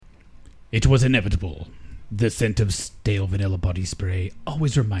It was inevitable. The scent of stale vanilla body spray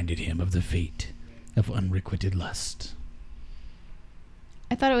always reminded him of the fate of unrequited lust.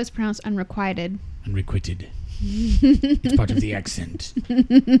 I thought it was pronounced unrequited. Unrequited. It's part of the accent.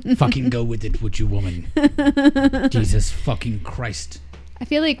 Fucking go with it, would you, woman? Jesus fucking Christ. I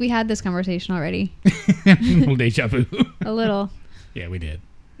feel like we had this conversation already. Little deja vu. A little. Yeah, we did.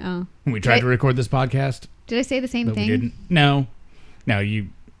 Oh. When we tried to record this podcast. Did I say the same but thing? We didn't. No. No, you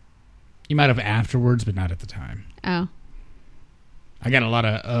might have afterwards, but not at the time. Oh. I got a lot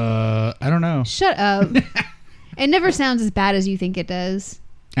of, I don't know. Shut up. It never sounds as bad as you think it does.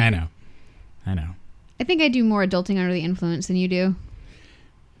 I know. I think I do more adulting under the influence than you do.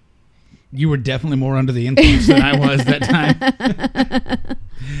 You were definitely more under the influence than I was that time.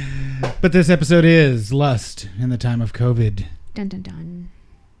 But this episode is Lust in the Time of COVID. Dun dun dun.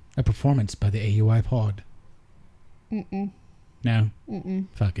 A performance by the AUI Pod. Mm-mm. No? Mm-mm.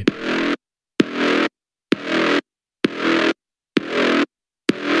 Fuck it.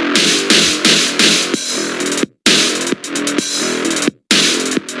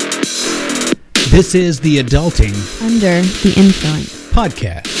 This is the Adulting Under the Influence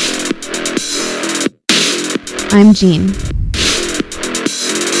podcast. I'm Jean.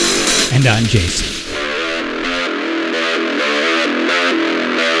 And I'm Jason.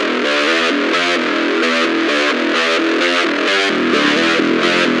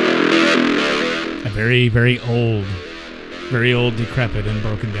 A very, very old, decrepit, and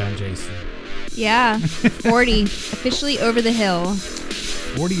broken down Jason. Yeah, 40. Officially over the hill.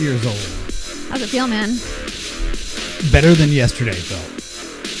 40 years old. How's it feel, man? Better than yesterday felt.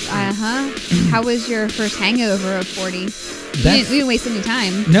 Uh-huh. How was your first hangover of 40? We didn't waste any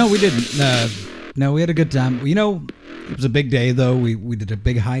time. No, we didn't. No, we had a good time. You know, it was a big day, though. We did a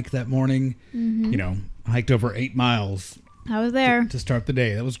big hike that morning. Mm-hmm. You know, hiked over 8 miles. I was there. To start the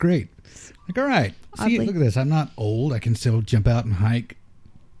day. That was great. Like, all right. See, look at this. I'm not old. I can still jump out and hike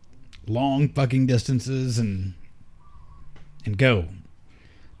long fucking distances and go.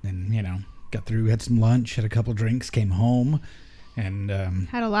 And, you know, got through, had some lunch, had a couple drinks, came home, and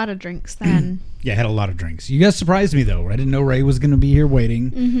had a lot of drinks then. Yeah, had a lot of drinks. You guys surprised me, though. I didn't know Ray was going to be here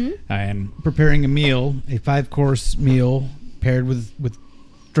waiting. Mm-hmm. I am preparing a meal, a 5-course meal paired with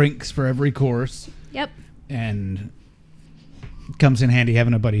drinks for every course. Yep. And it comes in handy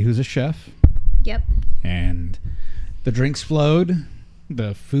having a buddy who's a chef. Yep. And the drinks flowed.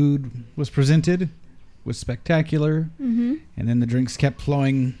 The food was presented. Was spectacular. Mm-hmm. And then the drinks kept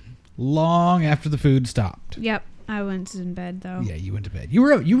flowing long after the food stopped. Yep. I went in bed though. Yeah, you went to bed. You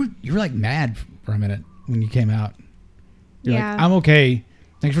were like mad for a minute when you came out. You're yeah. like, I'm okay.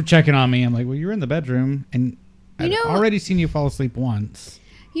 Thanks for checking on me. I'm like, well, you're in the bedroom and I've already seen you fall asleep once.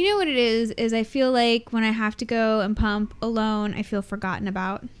 You know what it is I feel like when I have to go and pump alone, I feel forgotten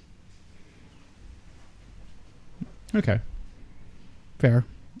about. Okay. Fair.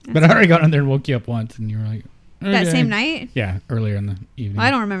 But I already got in there and woke you up once, and you were like... Okay. That same night? Yeah, earlier in the evening. Well,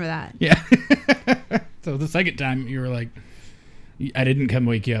 I don't remember that. Yeah. So the second time, you were like... I didn't come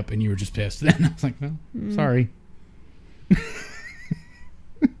wake you up, and you were just pissed. Then I was like, well, sorry.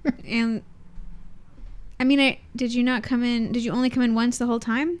 And... I mean, did you not come in... Did you only come in once the whole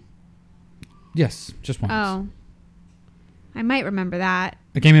time? Yes, just once. Oh. I might remember that.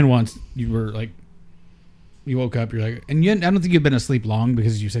 I came in once. You were like... You woke up, you're like... And I don't think you've been asleep long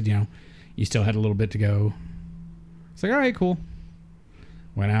because you said, you know, you still had a little bit to go. It's like, all right, cool.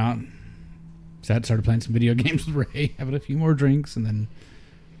 Went out. Started playing some video games with Ray, having a few more drinks, and then...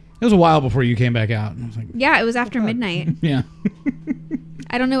 It was a while before you came back out. And I was like... Yeah, it was after midnight. Yeah.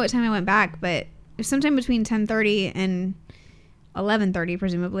 I don't know what time I went back, but it was sometime between 10:30 and 11:30,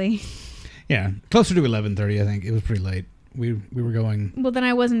 presumably. Yeah, closer to 11:30, I think. It was pretty late. We were going... Well, then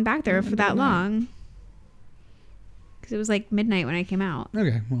I wasn't back there for that long. Because it was like midnight when I came out.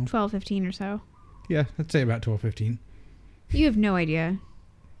 Okay, well... 12:15 or so. Yeah, I'd say about 12:15. You have no idea.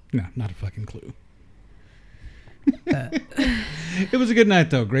 No, not a fucking clue. It was a good night,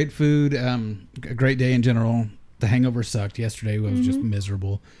 though. Great food. A great day in general. The hangover sucked. Yesterday was just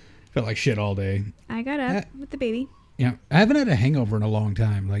miserable. Felt like shit all day. I got up with the baby. Yeah, I haven't had a hangover in a long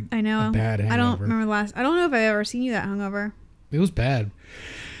time. Like, I know. A bad hangover. I don't remember the last... I don't know if I've ever seen you that hungover. It was bad.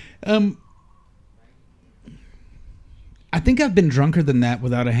 I think I've been drunker than that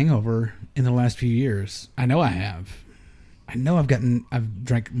without a hangover in the last few years. I know I have. I know I've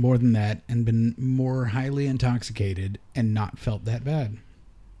drank more than that and been more highly intoxicated and not felt that bad.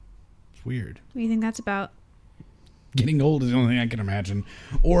 It's weird. What do you think that's about? Getting old is the only thing I can imagine.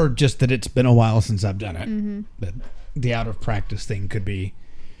 Or just that it's been a while since I've done it. Mm-hmm. But the out of practice thing could be...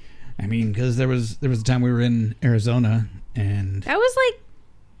 I mean, because there was a time we were in Arizona and... That was like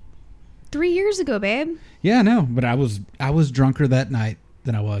 3 years ago, babe. Yeah, I know, but I was drunker that night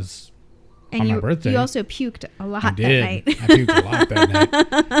than I was And on my birthday. you also puked a lot I did. that night. I puked a lot that night.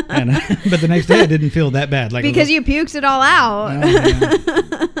 And, but the next day I didn't feel that bad. Like Because you puked it all out.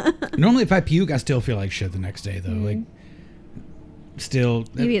 Yeah. Normally if I puke, I still feel like shit the next day, though. Like, still.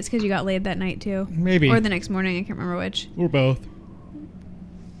 Maybe it's because you got laid that night, too. Maybe. Or the next morning. I can't remember which. Or both.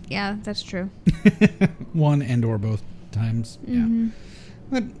 Yeah, that's true. One and or both times. Mm-hmm. Yeah.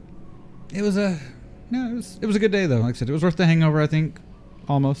 But it was a good day, though. Like I said, it was worth the hangover, I think.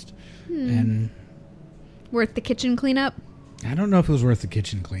 Almost. And Worth the kitchen cleanup? I don't know if it was worth the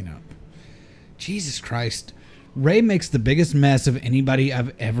kitchen cleanup. Jesus Christ. Ray makes the biggest mess of anybody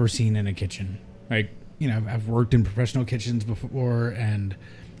I've ever seen in a kitchen. Like, you know, I've worked in professional kitchens before, and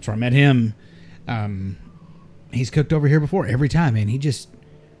so I met him. He's cooked over here before every time, and he just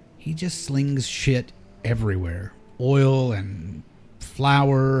slings shit everywhere. Oil and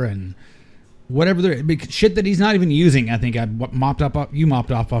flour and whatever shit that he's not even using. I think you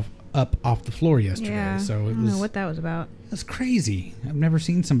mopped off the floor yesterday. Yeah. So I don't know what that was about. That's crazy. I've never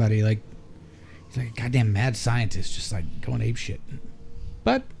seen somebody like he's like a goddamn mad scientist, just like going ape shit.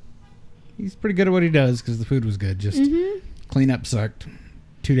 But he's pretty good at what he does because the food was good. Just cleanup sucked.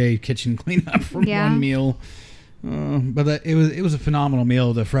 2-day kitchen cleanup from one meal. But it was a phenomenal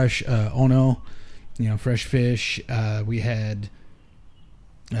meal. The fresh ono, fresh fish. We had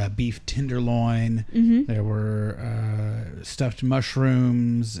beef tenderloin. There were stuffed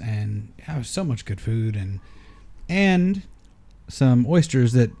mushrooms, and it was so much good food, and some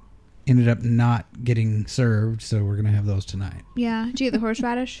oysters that ended up not getting served. So we're gonna have those tonight. Yeah. Did you get the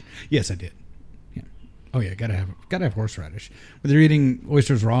horseradish? Yes, I did. Yeah. Oh yeah, gotta have horseradish. Whether you're eating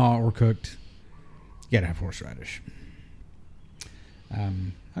oysters raw or cooked, you gotta have horseradish.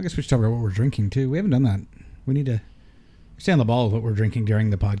 I guess we should talk about what we're drinking too. We haven't done that. We need to stay on the ball of what we're drinking during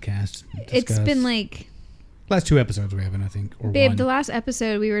the podcast. It's been like last 2 episodes we haven't, I think, or babe, one. the last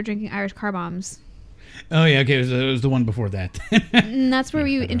episode we were drinking Irish car bombs. Oh yeah, okay. It was the one before that. And that's where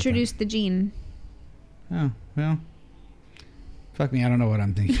we introduced the gene. Oh well, fuck me. I don't know what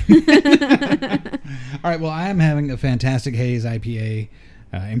I'm thinking. All right. Well, I am having a fantastic haze IPA,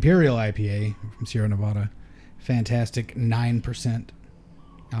 Imperial IPA from Sierra Nevada. Fantastic 9%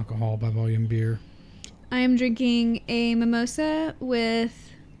 alcohol by volume beer. I am drinking a mimosa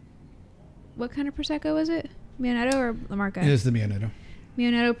with what kind of prosecco was it? Mionetto or La Marca? It is the Mionetto.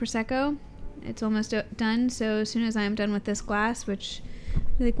 Mionetto prosecco. It's almost done, so as soon as I'm done with this glass, which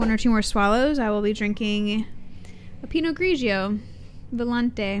I think 1 or 2 more swallows, I will be drinking a Pinot Grigio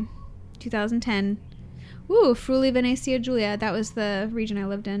Volante 2010. Ooh, Friuli Venezia Giulia. That was the region I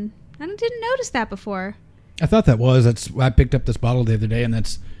lived in. I didn't notice that before. I thought that's why I picked up this bottle the other day, and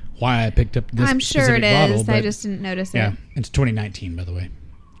that's why I picked up this I'm sure specific it bottle. is. I just didn't notice it. Yeah, it's 2019, by the way.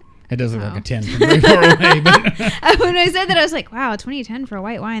 It doesn't look like a 10 from very far away. But when I said that, I was like, wow, 2010 for a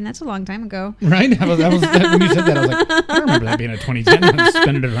white wine. That's a long time ago. Right? When you said that, I was like, I remember that being a 2010. I'm just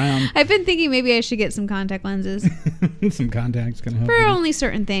spinning it around. I've been thinking maybe I should get some contact lenses. Some contacts can help. For only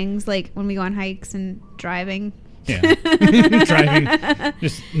certain things, like when we go on hikes and driving. Yeah. Driving.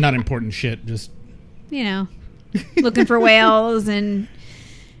 Just not important shit. Just, looking for whales and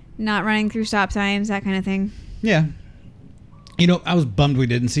not running through stop signs, that kind of thing. Yeah. I was bummed we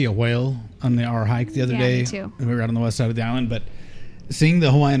didn't see a whale on our hike the other day. Me too. We were out on the west side of the island, but seeing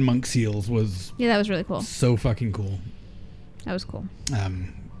the Hawaiian monk seals was... Yeah, that was really cool. So fucking cool. That was cool. The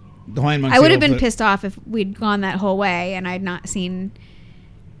Hawaiian monk I seals... would have been pissed off if we'd gone that whole way and I'd not seen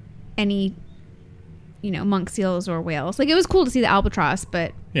any, monk seals or whales. Like, it was cool to see the albatross,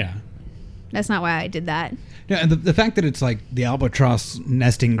 but... Yeah. That's not why I did that. Yeah, and the fact that it's like the albatross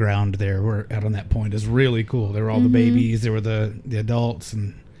nesting ground there, we're out on that point, is really cool. There were all the babies, there were the adults,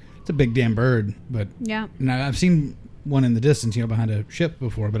 and it's a big damn bird. But yeah, now I've seen one in the distance, behind a ship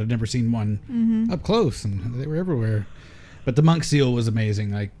before, but I'd never seen one up close, and they were everywhere. But the monk seal was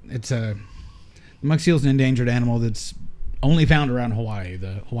amazing. Like the monk seal is an endangered animal that's only found around Hawaii.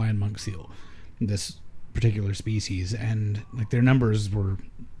 The Hawaiian monk seal, this particular species, and like their numbers were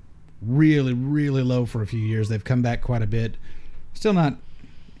really, really low for a few years. They've come back quite a bit. Still not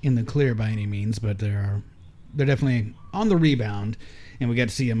in the clear by any means, but they're definitely on the rebound. And we got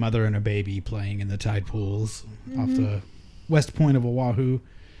to see a mother and a baby playing in the tide pools off the west point of Oahu,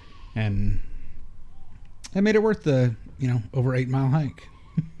 and it made it worth the over 8-mile hike.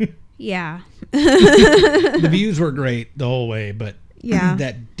 Yeah. The views were great the whole way, but yeah,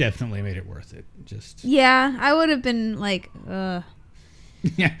 that definitely made it worth it. Yeah, I would have been like,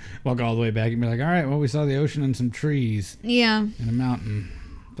 yeah, walk all the way back and be like, all right, well, we saw the ocean and some trees. Yeah. And a mountain.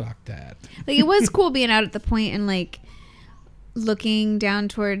 Fuck that. Like, it was cool being out at the point and, like, looking down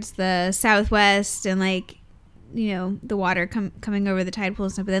towards the southwest and like, you know, the water coming over the tide pool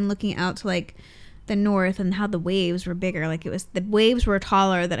and stuff, but then looking out to like the north and how the waves were bigger. Like the waves were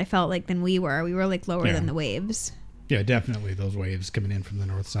taller that I felt like than we were. We were like lower than the waves. Yeah, definitely. Those waves coming in from the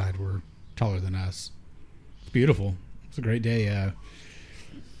north side were taller than us. It's beautiful. It's a great day.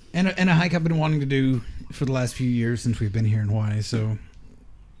 And a hike I've been wanting to do for the last few years since we've been here in Hawaii. So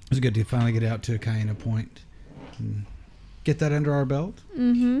it was good to finally get out to Kaena Point and get that under our belt.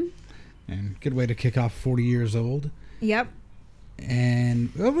 Mm-hmm. And good way to kick off 40 years old. Yep.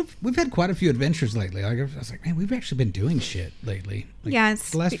 And we've had quite a few adventures lately. Like, I was like, man, we've actually been doing shit lately. Like, yeah,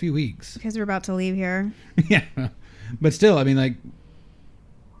 it's the last few weeks. Because we're about to leave here. Yeah. But still, I mean, like,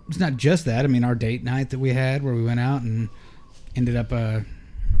 it's not just that. I mean, our date night that we had where we went out and ended up...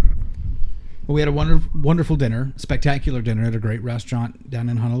 we had a wonderful dinner, spectacular dinner at a great restaurant down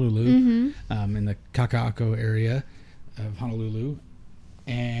in Honolulu, in the Kaka'ako area of Honolulu.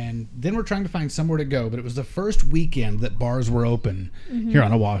 And then we're trying to find somewhere to go, but it was the first weekend that bars were open here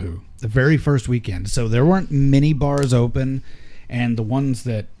on Oahu. The very first weekend. So there weren't many bars open, and the ones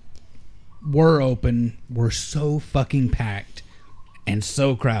that were open were so fucking packed and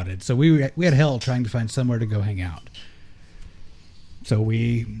so crowded. So we had hell trying to find somewhere to go hang out. So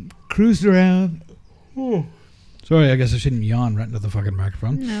we cruised around. Oh. Sorry, I guess I shouldn't yawn right into the fucking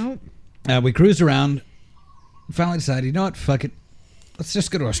microphone. No. We cruised around. Finally decided, you know what? Fuck it. Let's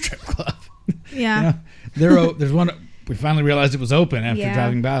just go to a strip club. Yeah. You know, there's one. We finally realized it was open after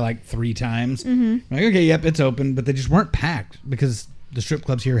driving by like 3 times. Mm-hmm. Like, okay, yep, it's open, but they just weren't packed because the strip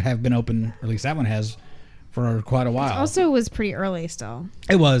clubs here have been open, or at least that one has, for quite a while. It also was pretty early still.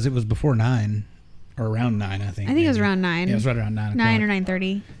 It was before 9. Or around 9, I think. I think it was around 9. Yeah, it was right around 9 o'clock. 9 or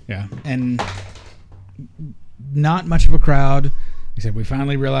 9:30. Yeah. And not much of a crowd. Like I said, we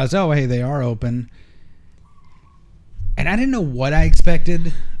finally realized, oh, hey, they are open. And I didn't know what I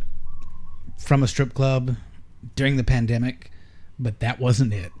expected from a strip club during the pandemic, but that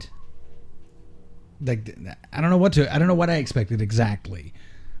wasn't it. Like, I don't know what I expected exactly,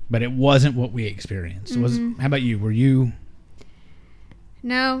 but it wasn't what we experienced. How about you? Were you...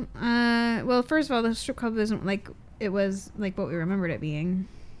 No. Well, first of all, the strip club isn't like it was like what we remembered it being.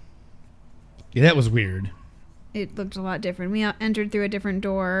 Yeah, that was weird. It looked a lot different. We entered through a different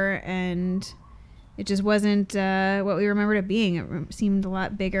door, and it just wasn't what we remembered it being. It seemed a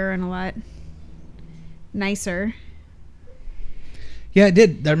lot bigger and a lot nicer. Yeah, it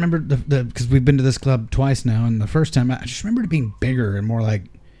did. I remember because we've been to this club twice now, and the first time I just remembered it being bigger and more like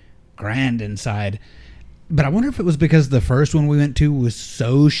grand inside. But I wonder if it was because the first one we went to was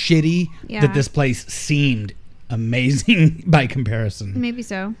so shitty that this place seemed amazing by comparison. Maybe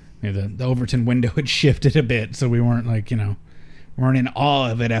so. Yeah, the Overton window had shifted a bit, so we weren't like, weren't in awe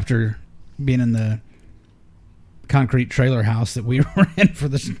of it after being in the concrete trailer house that we were in for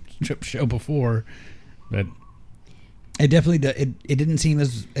the strip show before. But it definitely it didn't seem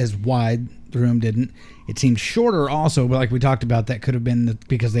as wide. The room didn't. It seemed shorter also, but like we talked about, that could have been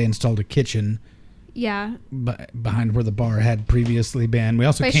because they installed a kitchen. Yeah. Behind where the bar had previously been. We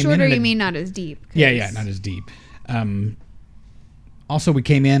also by came shorter, in. You mean not as deep? Yeah, not as deep. Also, we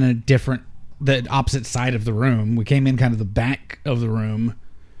came in the opposite side of the room. We came in kind of the back of the room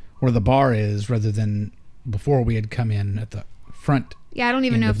where the bar is, rather than before we had come in at the front. Yeah, I don't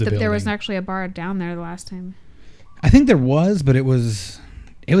even know if there was actually a bar down there the last time. I think there was, but it was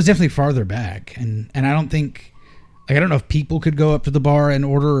definitely farther back, and I don't think. Like, I don't know if people could go up to the bar and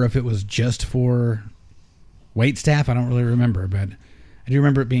order, or if it was just for wait staff. I don't really remember, but I do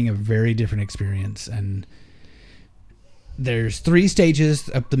remember it being a very different experience. And there's 3 stages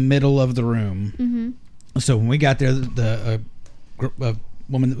up the middle of the room. Mm-hmm. So when we got there, a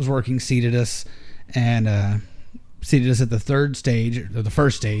woman that was working seated us at the 3rd stage, or the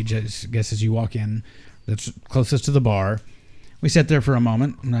first stage, I guess, as you walk in, that's closest to the bar. We sat there for a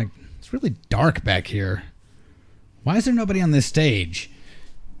moment, and like, it's really dark back here. Why is there nobody on this stage?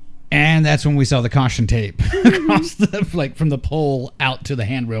 And that's when we saw the caution tape across from the pole out to the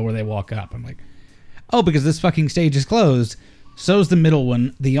handrail where they walk up. I'm like, oh, because this fucking stage is closed. So's the middle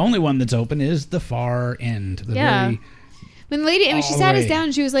one. The only one that's open is the far end. When the lady, she sat us down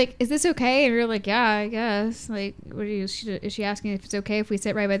and she was like, is this okay? And we were like, yeah, I guess. Like, is she asking if it's okay if we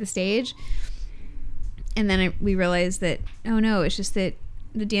sit right by the stage? And then we realized that, oh no, it's just that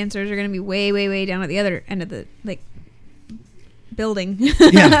the dancers are going to be way, way, way down at the other end of the, building.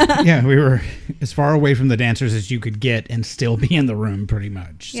 yeah, we were as far away from the dancers as you could get and still be in the room, pretty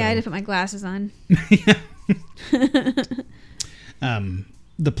much. Yeah, I had to put my glasses on.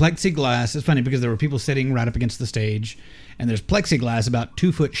 The plexiglass is funny because there were people sitting right up against the stage, and there's plexiglass, about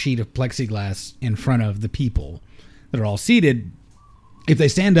 2-foot sheet of plexiglass in front of the people that are all seated, if they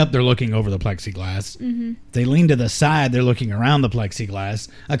stand up, they're looking over the plexiglass. Mm-hmm. If they lean to the side, they're looking around the plexiglass.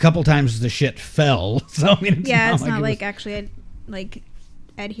 A couple times the shit fell. So I mean, it's not like actually like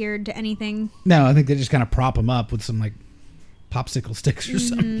adhered to anything. No, I think they just kind of prop them up with some like popsicle sticks or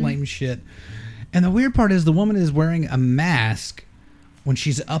some lame shit. And the weird part is the woman is wearing a mask when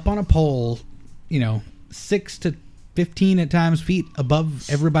she's up on a pole, 6 to 15 at times feet above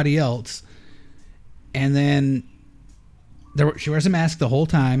everybody else. And then she wears a mask the whole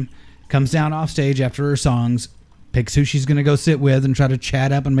time, comes down off stage after her songs, picks who she's going to go sit with and try to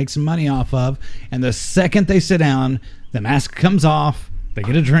chat up and make some money off of. And the second they sit down, the mask comes off, they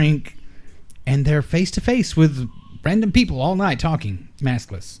get a drink, and they're face to face with random people all night talking,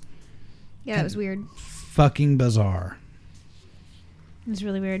 maskless. Yeah, that was weird. Fucking bizarre. It was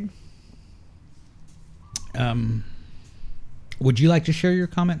really weird. Would you like to share your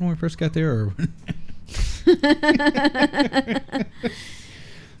comment when we first got there? Or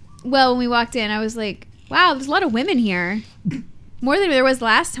Well, when we walked in, I was like, wow, there's a lot of women here. More than there was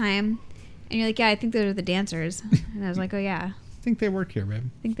last time. And you're like, yeah, I think those are the dancers. And I was like, oh, yeah. I think they work here, babe.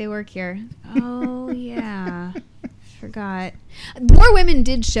 I think they work here. Oh, yeah. Forgot. More women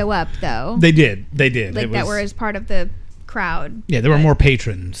did show up, though. They did. Like that were as part of the crowd. Yeah, there were more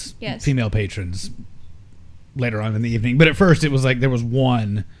patrons. Yes. Female patrons later on in the evening. But at first, it was like there was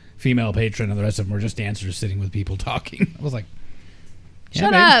one female patron and the rest of them were just dancers sitting with people talking. I was like,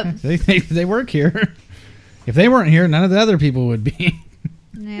 shut up. They work here. If they weren't here, none of the other people would be.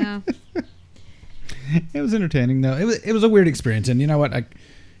 Yeah. It was entertaining, though. It was a weird experience. And you know what? I've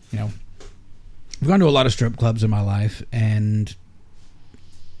gone to a lot of strip clubs in my life, and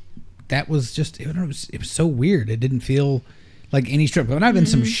that was just, it was so weird. It didn't feel like any strip club. And I've been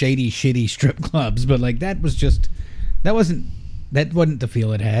some shady, shitty strip clubs, but like that wasn't the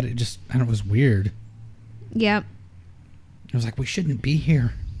feel it had. It just, I don't know, it was weird. Yep. I was like, we shouldn't be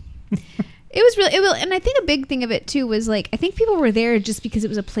here. It was really, and I think a big thing of it too was like, I think people were there just because it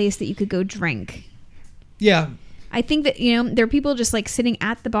was a place that you could go drink. Yeah. I think that, there were people just like sitting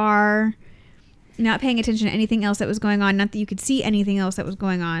at the bar, not paying attention to anything else that was going on. Not that you could see anything else that was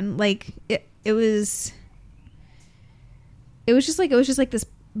going on. Like it was just like this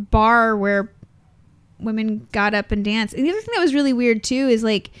bar where women got up and danced. And the other thing that was really weird too is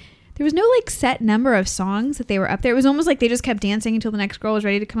like, there was no like set number of songs that they were up there. It was almost like they just kept dancing until the next girl was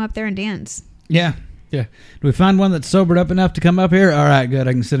ready to come up there and dance. Yeah. Yeah. Do we find one that's sobered up enough to come up here? All right, good.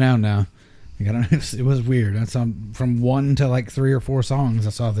 I can sit down now. It was weird. I saw from 1 to like 3 or 4 songs I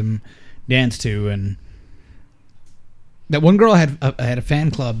saw them dance to, and that one girl had a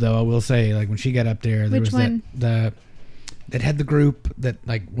fan club though. I will say, like when she got up there, there Which was one? that had the group that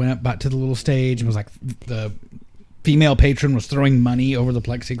like went up back to the little stage and was like the female patron was throwing money over the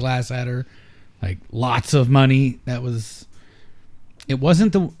plexiglass at her, like lots of money. I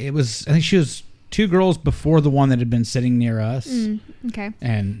think she was 2 girls before the one that had been sitting near us. Okay.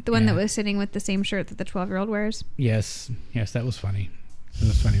 And the one that was sitting with the same shirt that the 12-year-old wears. Yes, that was funny. It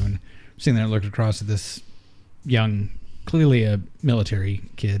was funny when sitting there and looked across at this young, clearly a military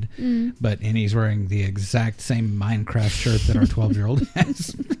kid, and he's wearing the exact same Minecraft shirt that our 12-year-old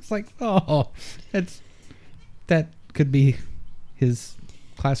has. It's like, oh, that could be his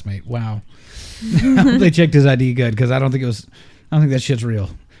classmate. Wow. They checked his ID good, because I don't think that shit's real.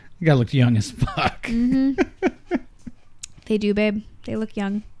 The guy looked young as fuck. Mm-hmm. They do, babe. They look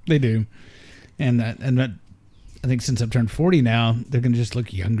young. They do. And that I think since I've turned 40 now, they're going to just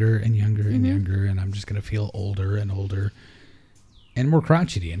look younger and younger and younger, and I'm just going to feel older and older and more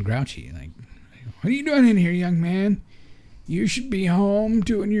crotchety and grouchy. Like, what are you doing in here, young man? You should be home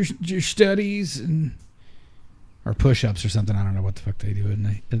doing your studies or push-ups or something. I don't know what the fuck they do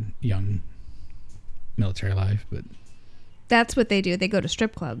in a young military life, but that's what they do. They go to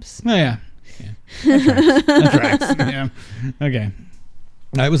strip clubs. Oh yeah. That tracks. Yeah. Okay.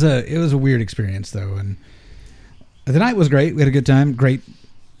 It was a weird experience though, and the night was great. We had a good time. Great,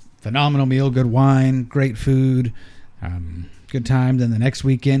 phenomenal meal. Good wine. Great food. Good time. Then the next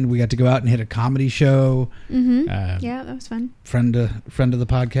weekend we got to go out and hit a comedy show. Yeah, that was fun. Friend of the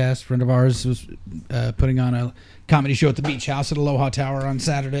podcast, friend of ours, was putting on a comedy show at the Beach House at Aloha Tower on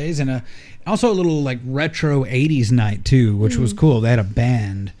Saturdays, and also a little like retro 80s night too, which was cool. They had a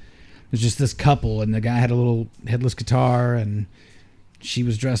band. It was just this couple, and the guy had a little headless guitar, and she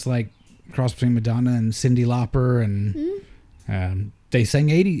was dressed like cross between Madonna and Cyndi Lauper, and they sang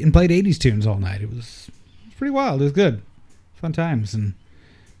 80 and played 80s tunes all night. It was pretty wild. It was good. Fun times, and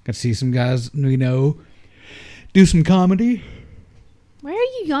got to see some guys we know do some comedy. Why are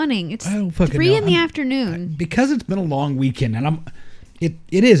you yawning? It's I don't fucking 3 know. in the afternoon. Because it's been a long weekend, and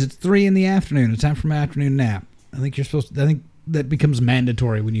it's 3 in the afternoon. It's time for my afternoon nap. I think you're supposed to. I think that becomes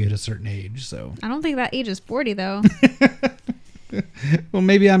mandatory when you hit a certain age. So, I don't think that age is 40 though. well,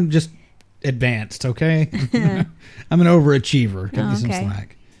 maybe I'm just advanced. Okay, I'm an overachiever. Cut me some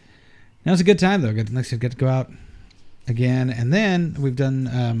slack. Now it's a good time though. Next, get to go out again, and then we've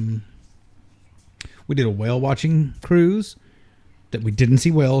done. We did a whale watching cruise that we didn't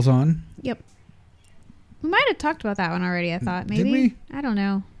see whales on. Yep. We might have talked about that one already. I thought maybe. Did we? I don't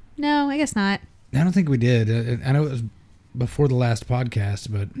know. No, I guess not. I don't think we did. I know it was before the last podcast,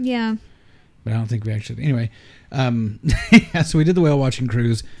 but yeah. But I don't think we actually. Anyway, yeah, so we did the whale watching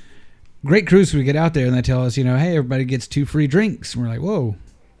cruise. Great cruise. We get out there and they tell us, hey, everybody gets 2 free drinks. And we're like, whoa,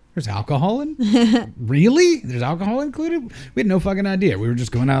 there's alcohol in? Really? There's alcohol included? We had no fucking idea. We were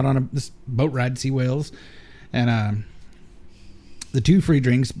just going out on this boat ride to see whales, and the 2 free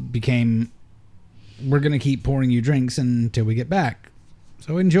drinks became, we're going to keep pouring you drinks until we get back.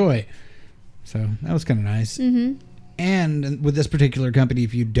 So enjoy. So that was kind of nice. Mm-hmm. And with this particular company,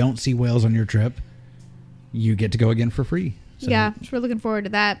 if you don't see whales on your trip, you get to go again for free. So, yeah, so we're looking forward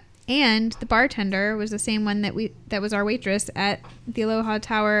to that. And the bartender was the same one that was our waitress at the Aloha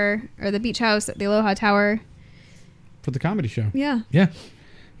Tower, or the beach house at the Aloha Tower. For the comedy show. Yeah. Yeah.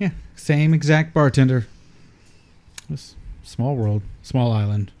 Yeah. Same exact bartender. It was small world, small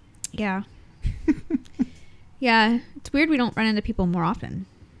island. Yeah. Yeah. It's weird we don't run into people more often.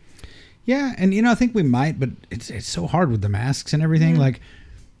 Yeah, and I think we might, but it's so hard with the masks and everything. Yeah. Like,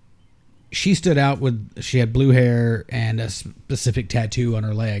 she stood out she had blue hair and a specific tattoo on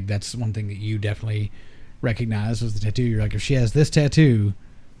her leg. That's one thing that you definitely recognized was the tattoo. You're like, if she has this tattoo,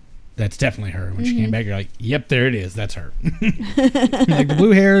 that's definitely her. When she came back, you're like, yep, there it is. That's her. Like the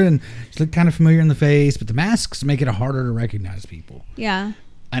blue hair, and she looked kind of familiar in the face, but the masks make it harder to recognize people. Yeah.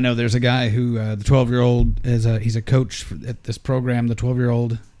 I know there's a guy who, the 12-year-old, he's a coach at this program, the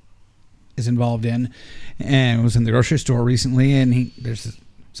 12-year-old is involved in, and was in the grocery store recently, and there's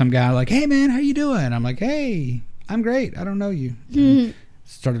some guy like, hey man, how you doing? I'm like, hey, I'm great. I don't know you. Mm-hmm.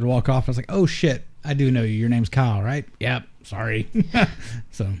 Started to walk off. I was like, oh shit, I do know you. Your name's Kyle, right? Yep. Sorry.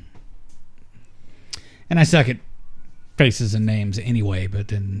 So, and I suck at faces and names anyway, but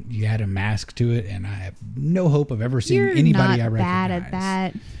then you add a mask to it, and I have no hope of ever seeing anybody I recognize. You're not bad at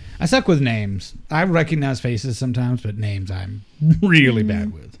that. I suck with names. I recognize faces sometimes, but names I'm really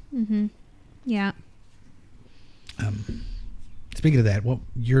bad with. Mm-hmm. Yeah. Speaking of that,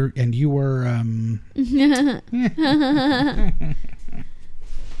 you were.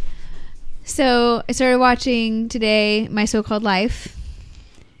 So I started watching today My So-Called Life.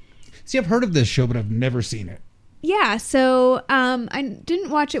 See, I've heard of this show, but I've never seen it. Yeah, so I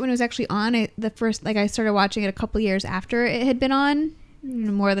didn't watch it when it was actually on. I started watching it a couple years after it had been on,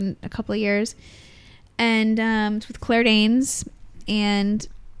 more than a couple of years, and it's with Claire Danes, and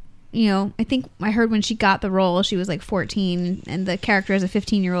I think I heard when she got the role, she was like 14, and the character is a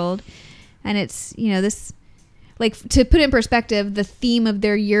 15-year-old, and it's this, like, to put it in perspective, the theme of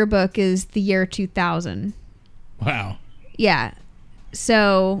their yearbook is the year 2000. Wow. Yeah,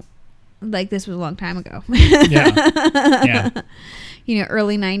 so. Like, this was a long time ago. Yeah.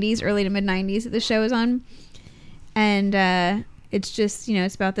 Early 90s, early to mid 90s that the show is on. And it's just,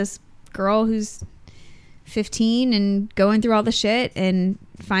 it's about this girl who's 15 and going through all the shit and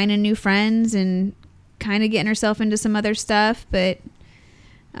finding new friends and kind of getting herself into some other stuff, but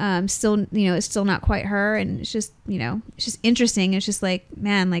still, it's still not quite her. And it's just, it's just interesting. It's just like,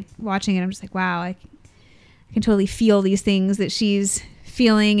 man, like watching it, I'm just like, wow, I can totally feel these things that she's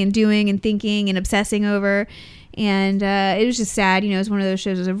feeling and doing and thinking and obsessing over. And it was just sad. It was one of those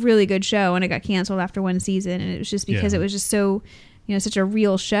shows. It was a really good show, and it got canceled after one season. And it was just because it was just so, such a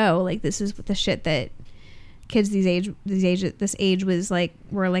real show. Like, this is the shit that kids at this age was like,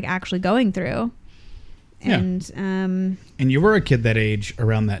 were like actually going through. And and you were a kid that age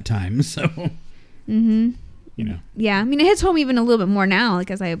around that time, so yeah. I mean, it hits home even a little bit more now,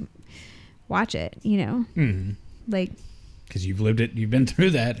 like as I watch it. Like. Because you've lived it, you've been through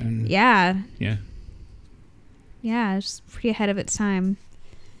that, and yeah, it's pretty ahead of its time.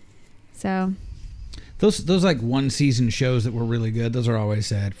 So those like one season shows that were really good, those are always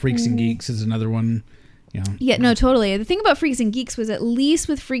sad. Freaks and Geeks is another one. Yeah, no, totally. The thing about Freaks and Geeks was, at least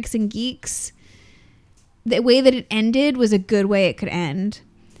with Freaks and Geeks, the way that it ended was a good way it could end.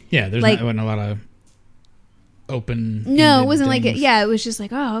 Yeah, there's not a lot of open. No, it wasn't things. It was just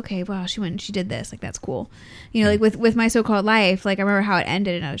like, oh, okay, wow, she went and she did this, like, that's cool. Like with My So-Called Life, like, I remember how it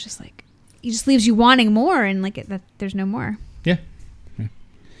ended, and I was just like, it just leaves you wanting more, and like there's no more. Yeah.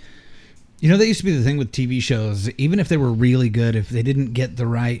 That used to be the thing with TV shows. Even if they were really good, if they didn't get the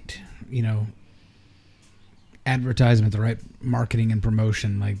right advertisement, the right marketing and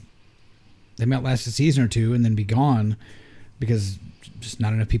promotion, like, they might last a season or two and then be gone because just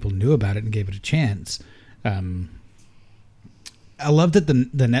not enough people knew about it and gave it a chance. I love that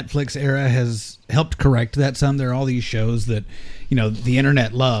the Netflix era has helped correct that some. There are all these shows that, the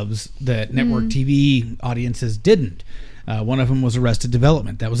internet loves that network TV audiences didn't. One of them was Arrested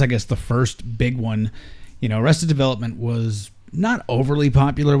Development. That was, I guess, the first big one. Arrested Development was not overly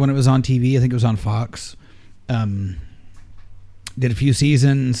popular when it was on TV. I think it was on Fox. Did a few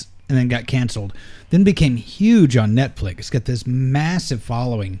seasons and then got canceled. Then became huge on Netflix. Got this massive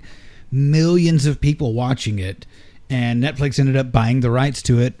following. Millions of people watching it. And Netflix ended up buying the rights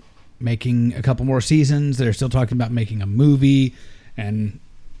to it, making a couple more seasons. They're still talking about making a movie. And,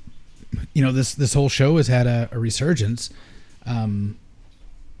 this whole show has had a resurgence. In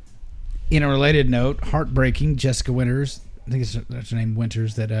a related note, heartbreaking, Jessica Winters, I think that's her name,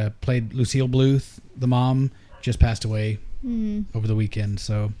 Winters, that played Lucille Bluth, the mom, just passed away over the weekend.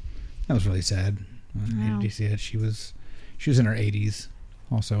 So that was really sad. Wow. Did you see it? She was in her 80s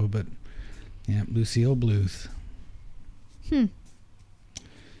also, but yeah, Lucille Bluth.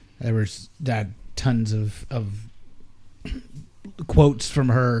 There was tons of quotes from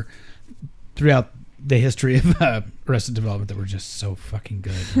her throughout the history of Arrested Development that were just so fucking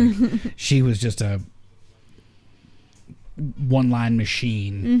good. Like, she was just a one-line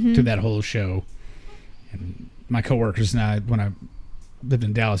machine through that whole show. And my coworkers and I, when I lived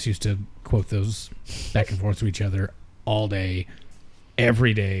in Dallas, used to quote those back and forth to each other all day,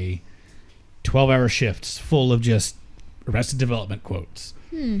 every day, 12-hour shifts full of just Arrested Development quotes.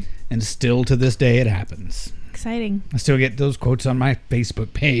 And still to this day it happens. Exciting. I still get those quotes on my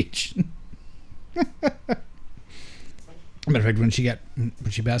Facebook page. Matter of fact, when she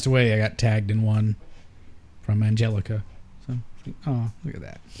passed away, I got tagged in one from Angelica. So, look at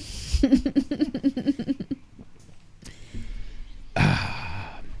that.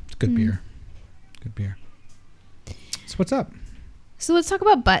 It's good beer. Good beer. So what's up? So let's talk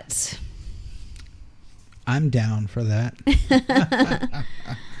about butts. I'm down for that.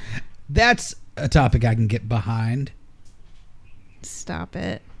 That's a topic I can get behind. Stop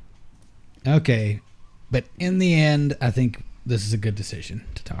it. Okay. But in the end, I think this is a good decision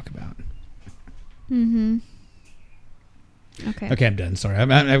to talk about. Okay, I'm done. Sorry.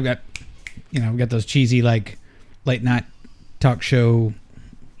 I've got, I've got those cheesy, like, late night talk show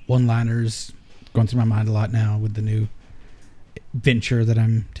one-liners going through my mind a lot now with the new venture that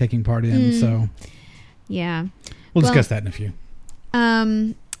I'm taking part in. So yeah, we'll discuss that in a few.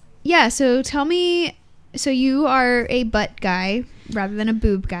 Yeah. So tell me. So you are a butt guy rather than a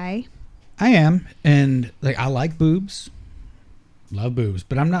boob guy. I am, and like I like boobs, love boobs,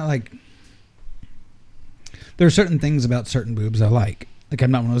 but I'm not like. There are certain things about certain boobs I like. Like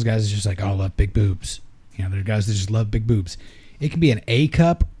I'm not one of those guys that's just like, oh, I love big boobs. There are guys that just love big boobs. It can be an A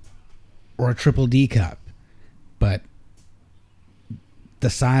cup or a triple D cup, but the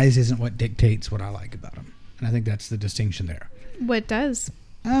size isn't what dictates what I like about them. And I think that's the distinction there. What does?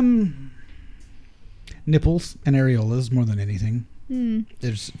 Nipples and areolas more than anything.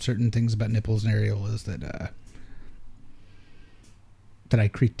 There's certain things about nipples and areolas that I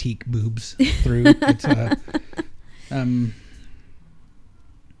critique boobs through. It's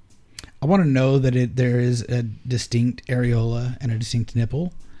I want to know that there is a distinct areola and a distinct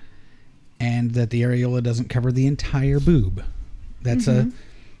nipple, and that the areola doesn't cover the entire boob. That's that's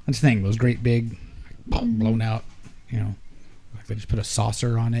the thing. Those great big, blown out, like they just put a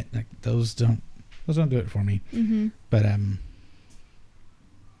saucer on it. Like those don't do it for me. But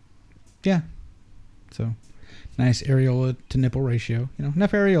yeah. So nice areola to nipple ratio.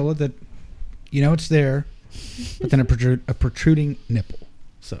 Enough areola that it's there, but then a protruding nipple.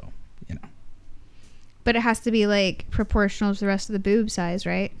 So But it has to be like proportional to the rest of the boob size,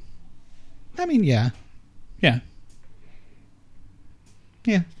 right? I mean, yeah.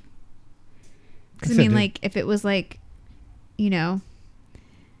 Because I mean, like if it was like,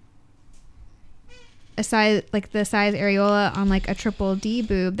 a size like the size areola on like a triple D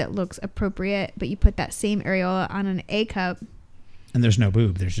boob that looks appropriate, but you put that same areola on an A cup, and there's no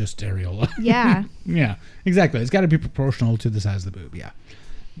boob, there's just areola. Yeah. Yeah, exactly. It's got to be proportional to the size of the boob. Yeah,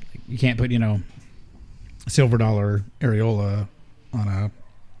 you can't put silver dollar areola on a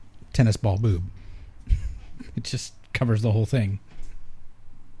tennis ball boob. It just covers the whole thing.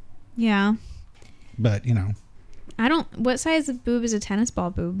 Yeah. But what size of boob is a tennis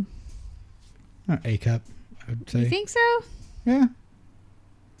ball boob? A cup, I would say. You think so? Yeah.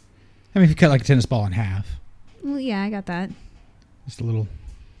 I mean, if you cut like a tennis ball in half. Well, yeah, I got that. Just a little.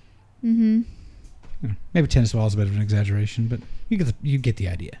 Maybe tennis ball is a bit of an exaggeration, but you get the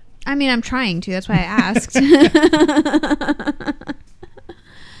idea. I mean, I'm trying to. That's why I asked.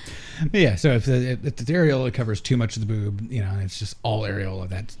 Yeah, so if the areola covers too much of the boob, and it's just all areola,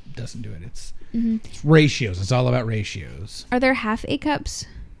 that doesn't do it. It's ratios. It's all about ratios. Are there half A cups?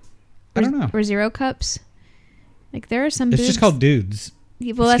 I don't know. Or 0 cups? Like, there are some It's boobs. just called dudes.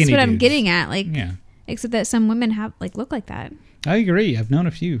 Yeah, well, that's Skinny what I'm dudes. getting at. Like, Yeah. except that some women look like that. I agree. I've known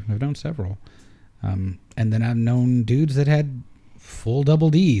a few. I've known several. And then I've known dudes that had full double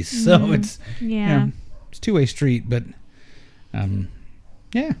Ds. So it's it's a two-way street. But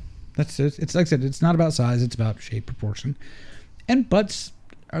yeah, it's like I said. It's not about size. It's about shape, proportion, and butts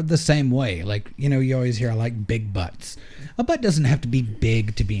are the same way. Like you always hear I like big butts. A butt doesn't have to be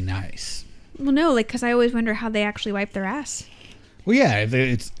big to be nice. Well, no, because I always wonder how they actually wipe their ass. Well, yeah,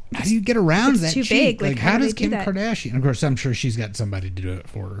 it's how do you get around it's that too cheek? big. Like, how do does they do Kim that? Kardashian? Of course, I'm sure she's got somebody to do it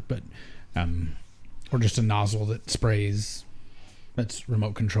for her, but or just a nozzle that sprays, that's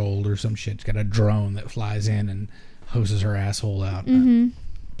remote controlled or some shit. It's got a drone that flies in and hoses her asshole out. I'm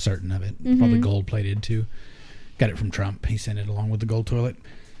certain of it. Probably gold plated too. Got it from Trump. He sent it along with the gold toilet.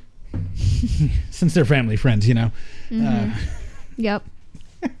 Since they're family friends, Yep.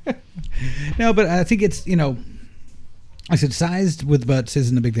 No, but I think it's I said sized with butts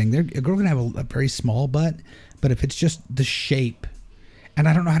isn't a big thing. A girl can have a very small butt, but if it's just the shape, and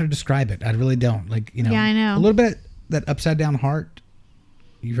I don't know how to describe it. I really don't. Yeah, I know. A little bit that upside down heart.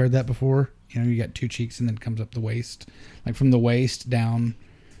 You've heard that before. You got two cheeks and then it comes up the waist, like from the waist down.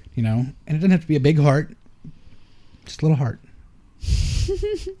 And it doesn't have to be a big heart. Just a little heart.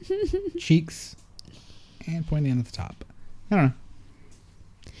 Cheeks and pointing in at the top. I don't know.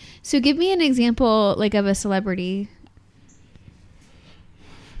 So give me an example, like, of a celebrity.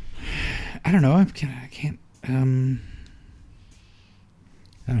 I don't know. I can't. I don't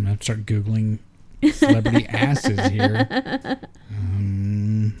know. I have to start Googling celebrity asses here.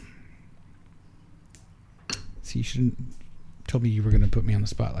 See, you shouldn't told me you were going to put me on the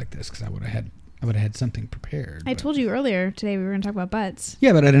spot like this because I would have had something prepared. I told you earlier today we were going to talk about butts.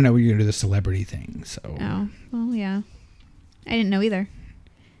 Yeah, but I didn't know we were going to do the celebrity thing. So. Oh, well, yeah. I didn't know either.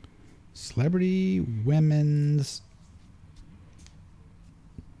 Celebrity women's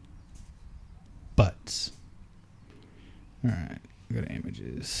butts. All right, go to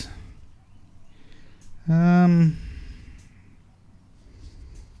images. Not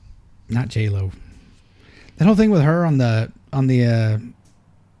J-Lo. That whole thing with her on the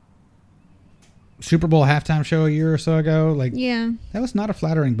Super Bowl halftime show a year or so ago, yeah, that was not a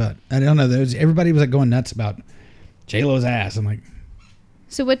flattering butt. I don't know. Everybody was going nuts about J-Lo's ass. I'm like,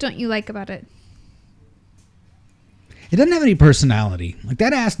 so what don't you like about it? It doesn't have any personality. Like,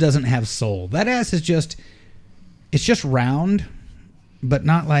 that ass doesn't have soul. That ass is just, it's just round, but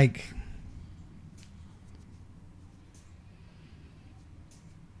not like,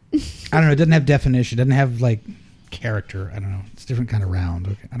 I don't know. It doesn't have definition. It doesn't have like character. I don't know. It's a different kind of round.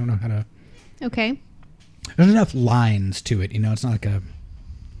 Okay. I don't know how to. Okay. There's enough lines to it. It's not like a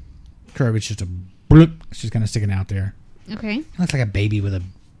curve. It's just a bloop. It's just kind of sticking out there. Okay. It looks like a baby with a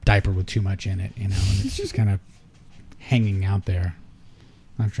diaper with too much in it, and it's just kind of hanging out there.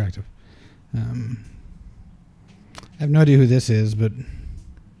 Not attractive. I have no idea who this is, but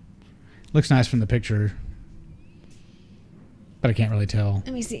looks nice from the picture. But I can't really tell.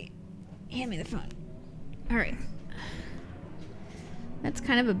 Let me see. Hand me the phone. All right. That's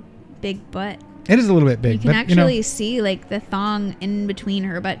kind of a big butt. It is a little bit big. You can actually see like the thong in between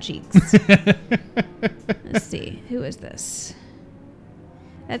her butt cheeks. Let's see. Who is this?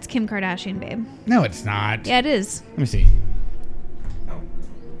 That's Kim Kardashian, babe. No, it's not. Yeah, it is. Let me see.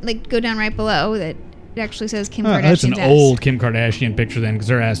 Like, go down right below. That it actually says Kim That's Kardashian's an ass. old Kim Kardashian picture then, because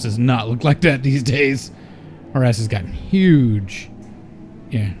her ass does not look like that these days. Her ass has gotten huge.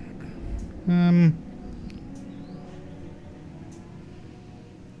 Yeah.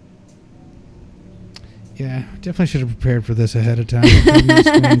 Yeah, definitely should have prepared for this ahead of time. I'm just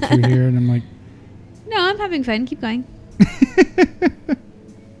going through here, and I'm like, No, I'm having fun. Keep going.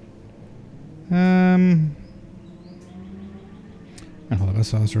 Hold on, I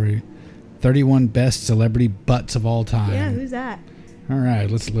saw this already. 31 best celebrity butts of all time. Yeah, who's that? All right,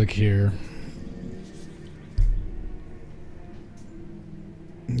 let's look here.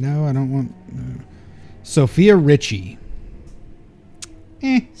 No, I don't want... Sophia Richie.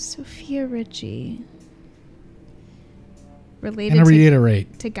 Sophia Richie. And Related I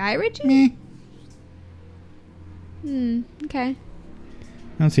reiterate. to Guy Ritchie? Okay. I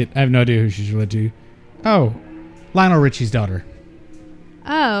don't see it. I have no idea who she's related to. Oh, Lionel Richie's daughter.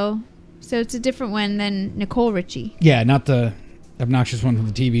 Oh, so it's a different one than Nicole Richie. Yeah, not the obnoxious one from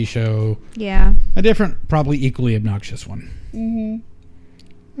the TV show. Yeah. A different, probably equally obnoxious one. Mm-hmm.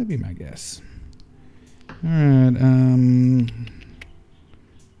 That'd be my guess. All right.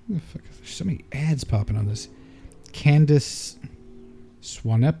 Who the fuck is, there's so many ads popping on this. Candace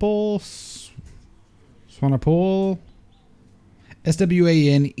Swanepoel. Swanepoel. Swanepoel.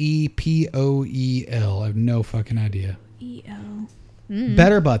 I have no fucking idea. E-L.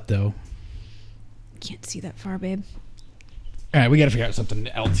 Better butt, though. Can't see that far, babe. All right, we got to figure out something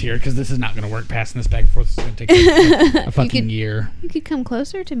else here because this is not going to work. Passing this back and forth is going to take a fucking year. You could come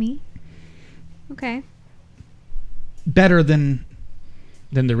closer to me. Okay. Better than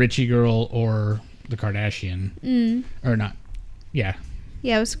the Richie girl or the Kardashian. Or not. Yeah.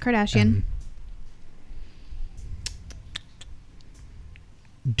 Yeah, it was Kardashian.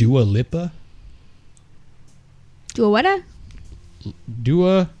 Dua Lipa? Dua what?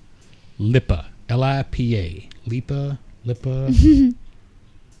 Dua Lipa. Lipa. Lipa.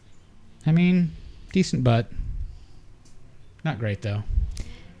 I mean, decent butt. Not great, though.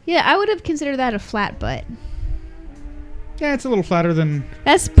 Yeah, I would have considered that a flat butt. Yeah, it's a little flatter than...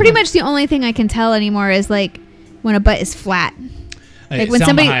 That's pretty much the only thing I can tell anymore is, like, when a butt is flat. Like when Salma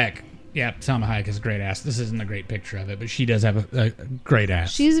somebody... Hayek. Yeah, Salma Hayek is a great ass. This isn't a great picture of it, but she does have a great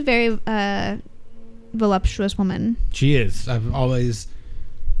ass. She's a very voluptuous woman. She is. I've always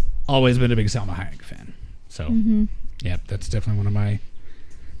been a big Salma Hayek fan. So, yeah, that's definitely one of my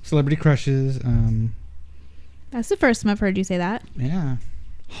celebrity crushes. That's the first time I've heard you say that. Yeah.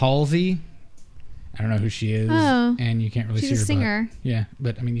 Halsey. I don't know who she is. Oh. And you can't really see her She's a singer. butt. Yeah,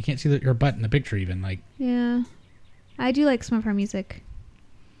 but I mean, you can't see her butt in the picture even. Like, Yeah. I do like some of her music.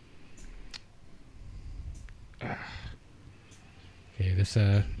 okay, this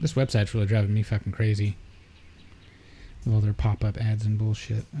website's really driving me fucking crazy with all their pop-up ads and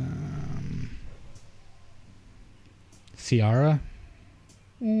bullshit. Ciara?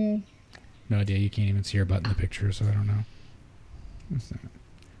 No idea. You can't even see her butt in the picture, so I don't know. What's that?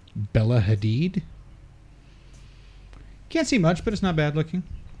 Bella Hadid? Can't see much, but it's not bad looking.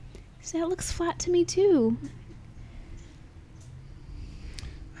 So that looks flat to me, too.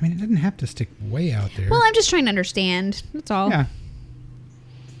 I mean, it doesn't have to stick way out there. Well, I'm just trying to understand. That's all. Yeah.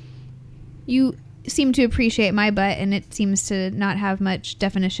 You seem to appreciate my butt, and it seems to not have much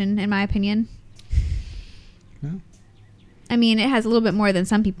definition, in my opinion. Well, I mean, it has a little bit more than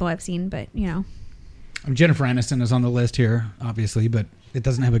some people I've seen, but, you know. Jennifer Aniston is on the list here, obviously, but it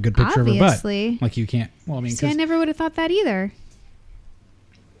doesn't have a good picture of her butt. Obviously. Like, you can't... Well, I mean... See, I never would have thought that either.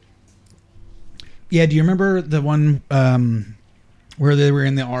 Yeah, do you remember the one where they were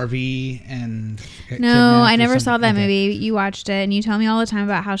in the RV and... No, I never saw that movie. You watched it, and you tell me all the time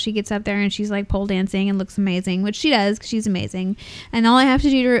about how she gets up there and she's like pole dancing and looks amazing, which she does because she's amazing. And all I have to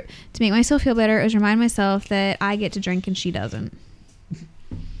do to make myself feel better is remind myself that I get to drink and she doesn't.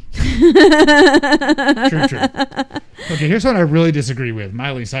 True. Okay, here's what I really disagree with.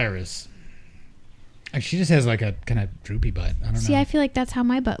 Miley Cyrus. Like, she just has like a kind of droopy butt. I don't know. See, I feel like that's how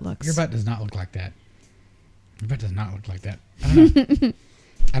my butt looks. Your butt does not look like that. Your butt does not look like that. I don't know.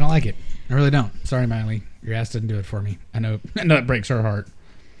 I don't like it. I really don't. Sorry, Miley. Your ass didn't do it for me. I know it breaks her heart.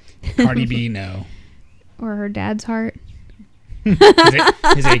 Cardi B, no. Or her dad's heart. His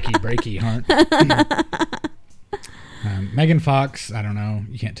achy, breaky heart. Megan Fox, I don't know.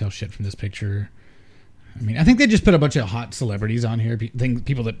 You can't tell shit from this picture. I mean, I think they just put a bunch of hot celebrities on here.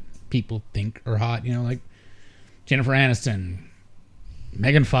 People that people think are hot, you know, like Jennifer Aniston,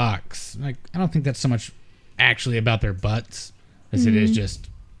 Megan Fox. Like, I don't think that's so much actually about their butts as it is just,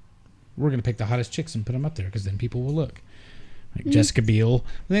 we're going to pick the hottest chicks and put them up there because then people will look. Like Jessica Biel.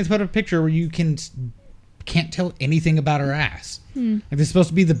 I think they put a picture where you can't tell anything about her ass. Like, they're supposed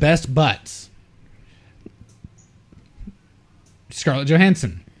to be the best butts. Scarlett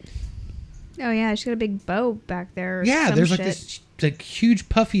Johansson. Oh, yeah. She's got a big bow back there. Yeah, there's like this like huge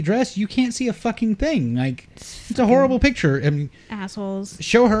puffy dress. You can't see a fucking thing. Like, it's a horrible picture. I mean, assholes.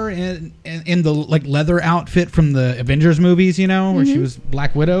 Show her in the like leather outfit from the Avengers movies, you know, where she was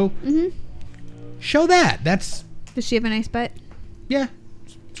Black Widow. Mm-hmm. Show that. Does she have a nice butt? Yeah.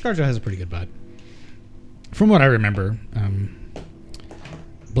 Scarlett has a pretty good butt. From what I remember.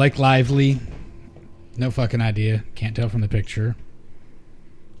 Blake Lively. No fucking idea. Can't tell from the picture.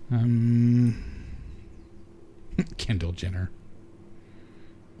 Kendall Jenner.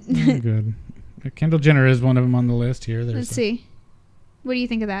 Good. Kendall Jenner is one of them on the list here. Let's see. What do you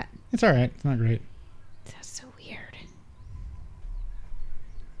think of that? It's all right. It's not great. That's so weird.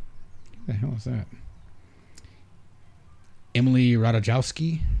 What the hell is that? Emily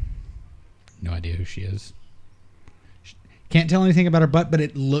Ratajkowski. No idea who she is. Can't tell anything about her butt, but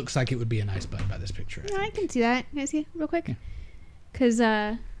it looks like it would be a nice butt by this picture. I can see that. Can I see it real quick? Because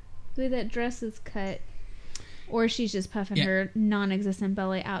the way that dress is cut, or she's just puffing her non-existent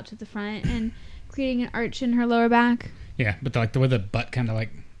belly out to the front and creating an arch in her lower back. Yeah, but like the way the butt kind of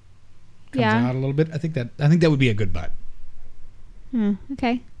like comes Yeah. out a little bit. I think that would be a good butt.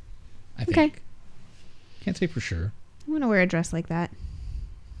 Okay. I think. Okay. Can't say for sure. I want to wear a dress like that.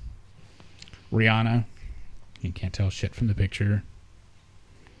 Rihanna. You can't tell shit from the picture.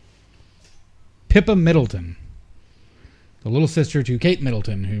 Pippa Middleton. The little sister to Kate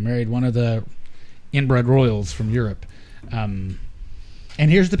Middleton, who married one of the inbred royals from Europe. And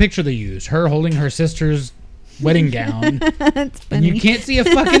here's the picture they used. Her holding her sister's wedding gown. That's funny. And you can't see a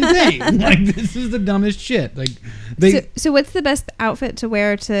fucking thing. Like, this is the dumbest shit. Like, So what's the best outfit to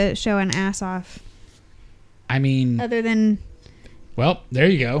wear to show an ass off? I mean... Other than... Well, there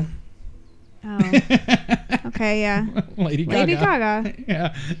you go. Oh. Okay, yeah. Lady Lady Gaga. Gaga.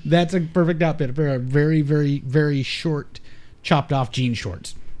 Yeah, that's a perfect outfit for a very, very, very short, chopped off jean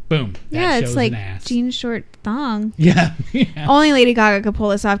shorts. Boom. That Yeah, shows it's like an ass. jean short thong. Yeah. Only Lady Gaga could pull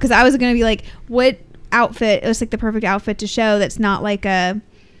this off, because I was going to be like, what outfit? It was like the perfect outfit to show that's not like a,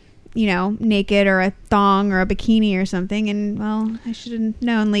 naked or a thong or a bikini or something. And, well, I should have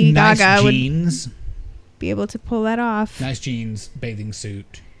known Lady Nice Gaga jeans. would be able to pull that off. Nice jeans, bathing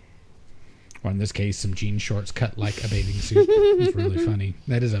suit. Or in this case, some jean shorts cut like a bathing suit. It's really funny.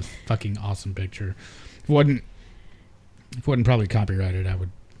 That is a fucking awesome picture. If it wasn't probably copyrighted, I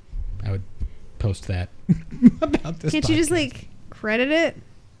would post that about this. Can't you just, podcast. credit it?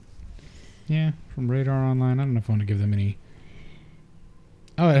 Yeah, from Radar Online. I don't know if I want to give them any.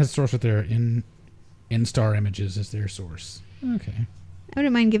 Oh, it has a source with their in-star images as their source. Okay. I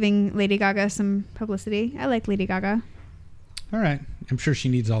wouldn't mind giving Lady Gaga some publicity. I like Lady Gaga. All right. I'm sure she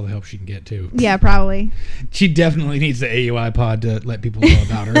needs all the help she can get, too. Yeah, probably. She definitely needs the AUI pod to let people know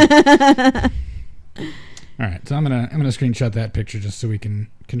about her. All right. So I'm gonna screenshot that picture just so we can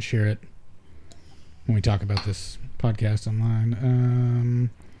share it when we talk about this podcast online.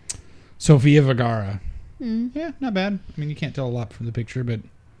 Sofia Vergara. Yeah, not bad. I mean, you can't tell a lot from the picture, but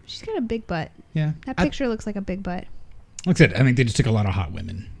She's got a big butt. yeah. That picture looks like a big butt. Like I said, I think they just took a lot of hot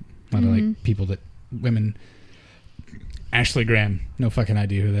women. A lot of women. Ashley Graham, no fucking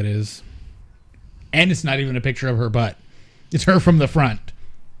idea who that is. And it's not even a picture of her butt. It's her from the front.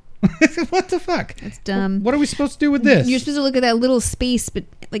 What the fuck? That's dumb. What are we supposed to do with this? You're supposed to look at that little space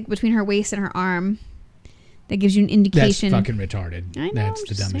between her waist and her arm. That gives you an indication. That's fucking retarded. I know, That's I'm the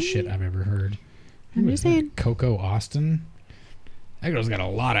just dumbest saying. shit I've ever heard. I'm Who just is that? saying. Coco Austin? That girl's got a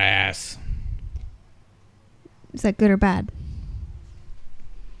lot of ass. Is that good or bad?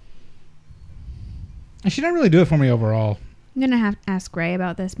 She didn't really do it for me overall. I'm going to have to ask Ray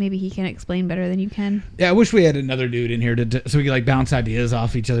about this. Maybe he can explain better than you can. Yeah, I wish we had another dude in here so we could bounce ideas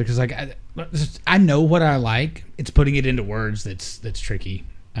off each other. Because I know what I like. It's putting it into words that's tricky.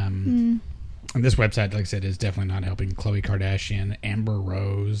 And this website, like I said, is definitely not helping. Khloe Kardashian, Amber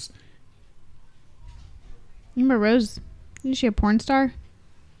Rose. Amber Rose, isn't she a porn star?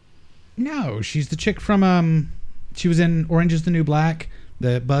 No, she's the chick from she was in Orange is the New Black.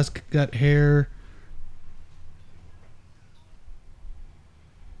 The buzz cut hair.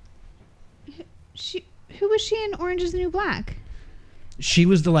 Who was she in Orange is the New Black? She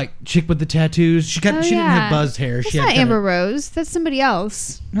was the chick with the tattoos. She didn't have buzzed hair. That's not Amber Rose. That's somebody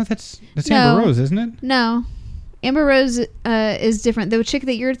else. No, that's No. Amber Rose, isn't it? No. Amber Rose is different. The chick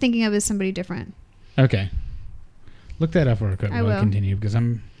that you're thinking of is somebody different. Okay. Look that up real quick I while I will. continue because I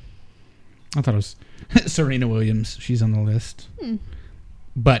thought it was Serena Williams. She's on the list.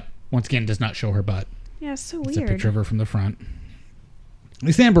 But once again does not show her butt. Yeah, it's so It's weird. a picture of her from the front. At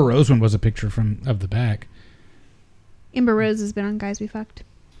least the Amber Rose one was a picture of the back. Amber Rose has been on Guys We Fucked.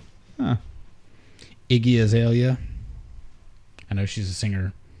 Huh. Iggy Azalea. I know she's a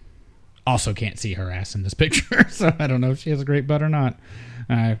singer. Also can't see her ass in this picture, so I don't know if she has a great butt or not.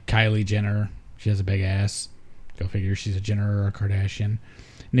 Kylie Jenner. She has a big ass. Go figure she's a Jenner or a Kardashian.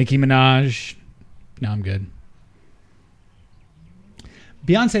 Nicki Minaj. No, I'm good.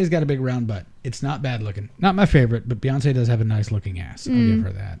 Beyonce's got a big round butt. It's not bad looking. Not my favorite, but Beyonce does have a nice looking ass. I'll give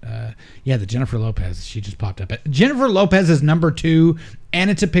her that. Yeah, the Jennifer Lopez. She just popped up. Jennifer Lopez is number 2, and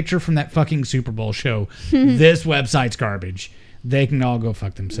it's a picture from that fucking Super Bowl show. This website's garbage. They can all go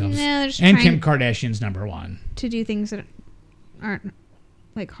fuck themselves. No, they're just and trying Kim Kardashian's number 1. to do things that aren't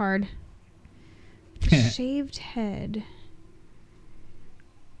hard. Shaved head.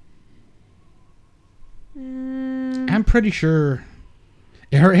 I'm pretty sure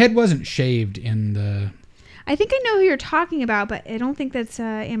her head wasn't shaved in the... I think I know who you're talking about, but I don't think that's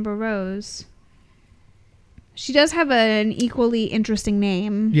Amber Rose. She does have an equally interesting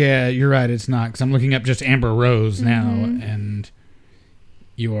name. Yeah, you're right. It's not, because I'm looking up just Amber Rose now, and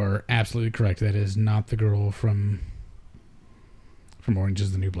you are absolutely correct. That is not the girl from Orange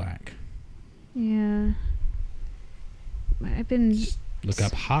is the New Black. Yeah. I've been Look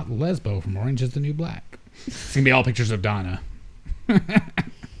up hot lesbo from Orange is the New Black. It's going to be all pictures of Donna. What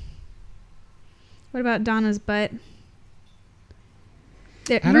about Donna's butt?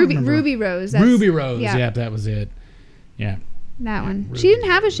 Ruby Rose. Ruby Rose. Yeah, that was it. Yeah. That one. Ruby She didn't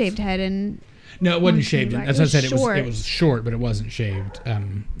have a Rose. shaved head in. No, it wasn't Orange shaved. is the New As Black. I said, Short. it was short, but it wasn't shaved.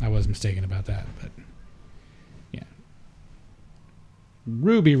 I was mistaken about that, but yeah.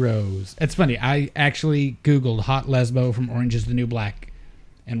 Ruby Rose. It's funny. I actually Googled hot lesbo from Orange is the New Black,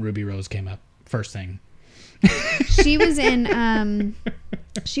 and Ruby Rose came up first thing. She was in.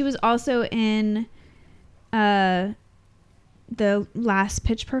 She was also in the last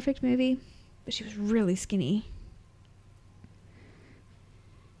Pitch Perfect movie, but she was really skinny.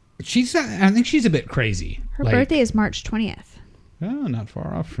 I think she's a bit crazy. Her birthday is March 20th, Oh, not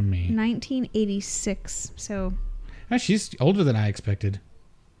far off from me. 1986. So She's older than I expected.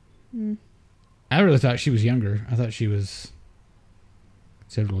 Mm. I really thought she was younger. I thought she was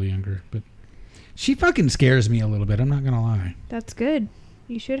several younger, but she fucking scares me a little bit. I'm not gonna lie. that's good.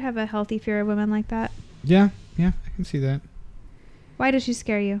 You should have a healthy fear of women like that. Yeah, I can see that. Why does she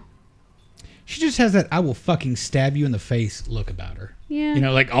scare you? She just has that "I will fucking stab you in the face" look about her. Yeah. You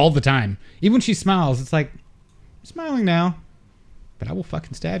know, like all the time. Even when she smiles, it's like, I'm smiling now, but I will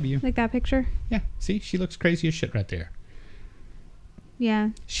fucking stab you. Like that picture? Yeah, see, she looks crazy as shit right there. Yeah.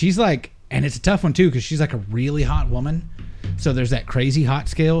 She's like, and it's a tough one too because she's like a really hot woman. So there's that crazy hot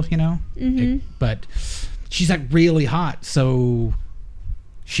scale, you know. Mm-hmm. But she's like really hot, so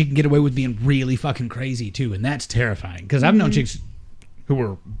she can get away with being really fucking crazy too, and that's terrifying. Because I've known chicks who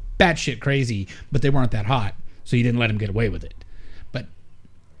were batshit crazy, but they weren't that hot, so you didn't let them get away with it. But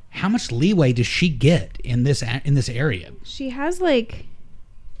how much leeway does she get in this area? She has like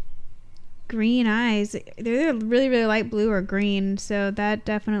green eyes. They're either really, really light blue or green. So that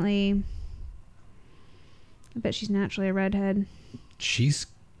definitely. I bet she's naturally a redhead. She's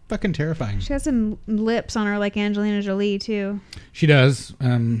fucking terrifying. She has some lips on her like Angelina Jolie too. She does.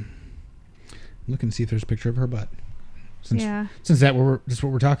 Look and see if there's a picture of her butt. Since that's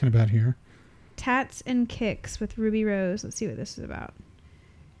what we're talking about here. Tats and Kicks with Ruby Rose. Let's see what this is about.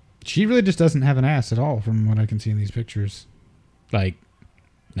 She really just doesn't have an ass at all from what I can see in these pictures. Like,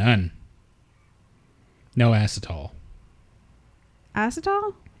 none. No ass at all.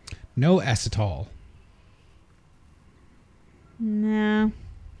 Acetol? No ass at all. No.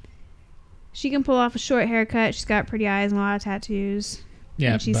 She can pull off a short haircut. She's got pretty eyes and a lot of tattoos.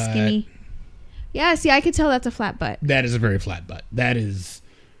 Yeah, and she's but skinny. Yeah, see, I could tell that's a flat butt. that is a very flat butt. That is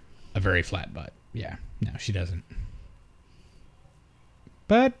a very flat butt. Yeah. No, she doesn't.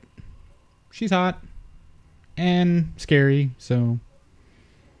 But she's hot and scary, so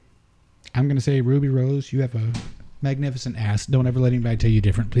I'm going to say, Ruby Rose, you have a magnificent ass. Don't ever let anybody tell you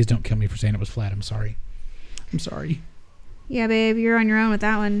different. Please don't kill me for saying it was flat. I'm sorry. I'm sorry. Yeah, babe, you're on your own with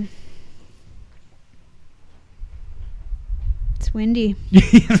that one. It's windy.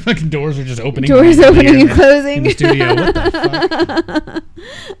 The fucking doors are just opening. Doors opening and closing. In the studio. What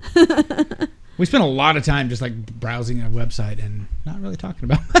the fuck? We spent a lot of time just like browsing a website and not really talking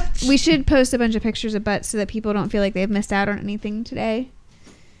about much. We should post a bunch of pictures of butts so that people don't feel like they've missed out on anything today.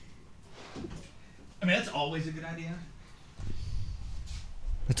 I mean, that's always a good idea.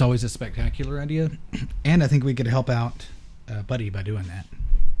 It's always a spectacular idea. And I think we could help out Buddy by doing that.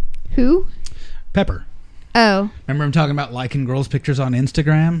 Who? Pepper. Oh. Remember him talking about liking girls' pictures on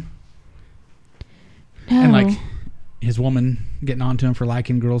Instagram? No. And like his woman getting onto him for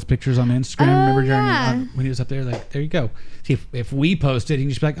liking girls' pictures on Instagram. Remember during when he was up there? Like, there you go. See, if we post it, he can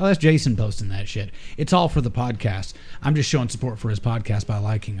just be like, oh, that's Jason posting that shit. It's all for the podcast. I'm just showing support for his podcast by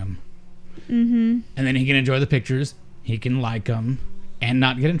liking them. Mm-hmm. And then he can enjoy the pictures. He can like them and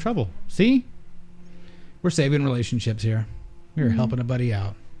not get in trouble. See? We're saving relationships here. We're helping a buddy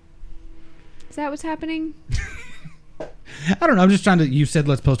out. Is that what's happening? I don't know. I'm just trying to... You said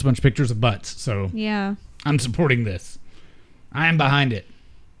let's post a bunch of pictures of butts, so... Yeah. I'm supporting this. I am behind it.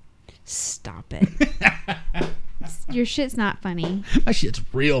 Stop it. Your shit's not funny. My shit's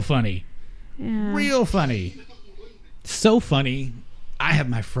real funny. Yeah. Real funny. So funny. I have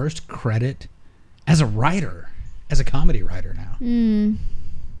my first credit as a writer. As a comedy writer now.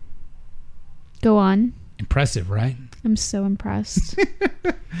 Go on. Impressive, right? I'm so impressed.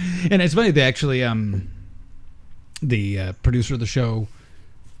 And it's funny, they actually, the producer of the show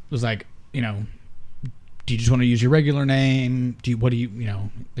was like, you know, do you just want to use your regular name?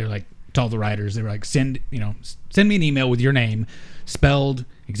 They're like, to all the writers, they were like, send me an email with your name spelled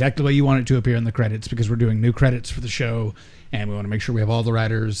exactly the way you want it to appear in the credits, because we're doing new credits for the show and we want to make sure we have all the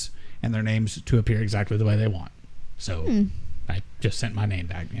writers and their names to appear exactly the way they want. So I just sent my name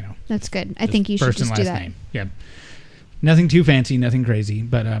back, you know. That's good. I think you should just do that. Name. Yeah. Nothing too fancy, nothing crazy.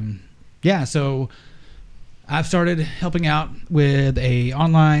 But yeah, so I've started helping out with a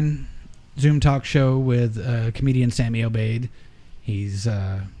online Zoom talk show with comedian Sammy Obeid. He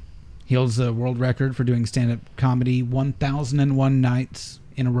holds the world record for doing stand-up comedy 1,001 nights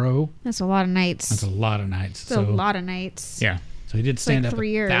in a row. That's a lot of nights. That's a lot of nights. That's a lot of nights. Yeah. So he did stand up 3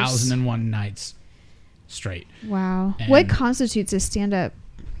 years. 1,001 nights straight. Wow. And what constitutes a stand-up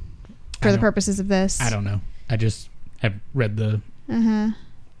for the purposes of this? I don't know. I just have read the Uh-huh.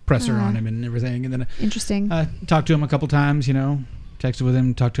 presser on him and everything. And then Interesting. Talked to him a couple times, texted with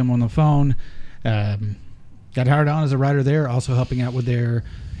him, talked to him on the phone. Got hired on as a writer there, also helping out with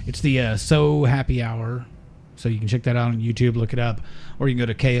it's the So Happy Hour. So you can check that out on YouTube, look it up. Or you can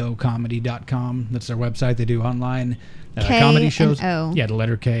go to KOComedy.com. That's their website. They do online comedy shows. And O. Yeah, the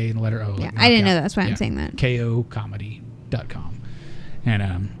letter K and the letter O. Yeah, I didn't know that. That's why I'm saying that. KOComedy.com.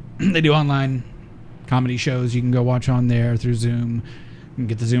 And they do online comedy shows you can go watch on there through Zoom. You can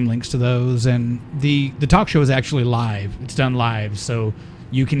get the Zoom links to those. And the talk show is actually live. It's done live. So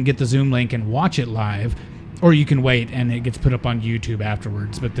you can get the Zoom link and watch it live. Or you can wait and it gets put up on YouTube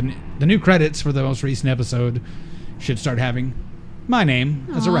afterwards. But the new credits for the most recent episode should start having my name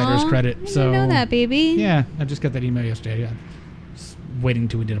as a writer's credit. I didn't know that, baby. Yeah, I just got that email yesterday. I was waiting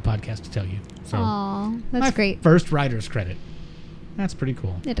till we did a podcast to tell you. So Aw, that's my great. first writer's credit. That's pretty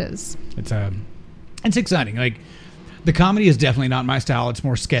cool. It is. It's exciting. Like the comedy is definitely not my style. It's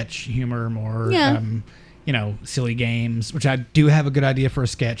more sketch humor, more silly games, which I do have a good idea for a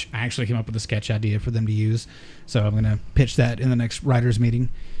sketch. I actually came up with a sketch idea for them to use. So I'm going to pitch that in the next writers meeting,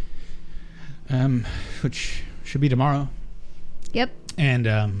 which should be tomorrow. Yep.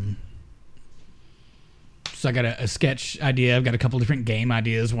 And so I got a sketch idea. I've got a couple different game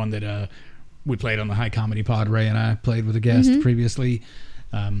ideas. One that we played on the High Comedy Pod. Ray and I played with a guest previously.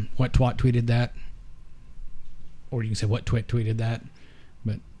 What Twat tweeted that. Or you can say What Twit tweeted that.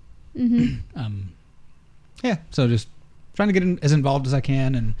 But yeah, so just trying to get as involved as I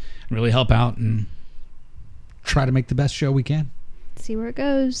can and really help out and try to make the best show we can. See where it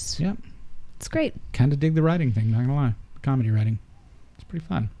goes. Yep. It's great. Kind of dig the writing thing, not gonna lie. Comedy writing. It's pretty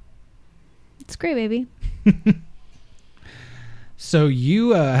fun. It's great, baby. So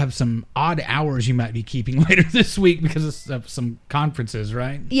you have some odd hours you might be keeping later this week because of some conferences,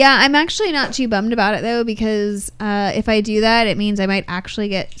 right? Yeah, I'm actually not too bummed about it, though, because if I do that, it means I might actually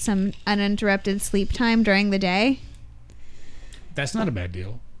get some uninterrupted sleep time during the day. That's not a bad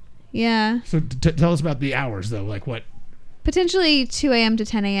deal. Yeah. So tell us about the hours, though. Like what? Potentially 2 a.m. to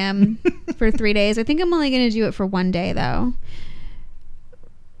 10 a.m. for 3 days. I think I'm only going to do it for 1 day, though,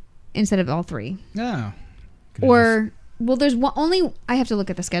 instead of all 3. Oh. Or... Well, there's only... I have to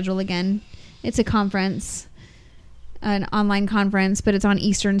look at the schedule again. It's a conference, an online conference, but it's on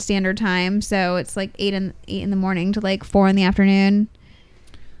Eastern Standard Time, so it's like 8 in the morning to like 4 in the afternoon.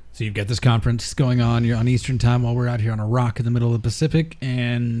 So you've got this conference going on. You're on Eastern Time while we're out here on a rock in the middle of the Pacific,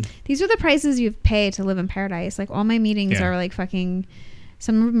 and... These are the prices you pay to live in paradise. Like, all my meetings are like fucking...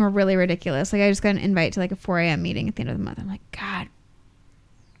 Some of them are really ridiculous. Like, I just got an invite to like a 4 a.m. meeting at the end of the month. I'm like, God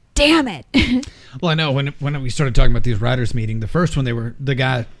damn it. Well, I know when we started talking about these writers meeting, the first one,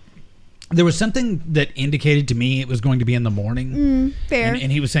 there was something that indicated to me it was going to be in the morning. Fair.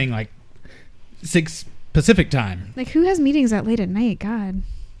 And he was saying like 6 Pacific time. Like, who has meetings that late at night? God.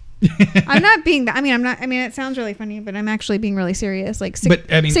 I'm not being that. I mean, it sounds really funny, but I'm actually being really serious. Like 6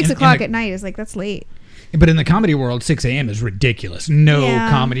 o'clock at night is like, that's late. But in the comedy world, 6 a.m. is ridiculous. No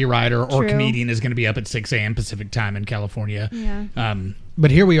comedy writer or comedian is going to be up at 6 a.m. Pacific time in California. Yeah. But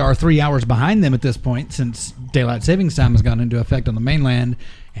here we are 3 hours behind them at this point since daylight savings time has gone into effect on the mainland,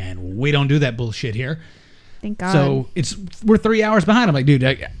 and we don't do that bullshit here. Thank God. So we're 3 hours behind. I'm like, dude,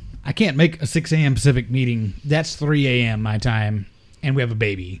 I can't make a 6 a.m. Pacific meeting. That's 3 a.m. my time, and we have a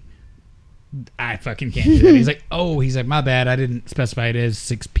baby. I fucking can't do that. He's like, my bad. I didn't specify it as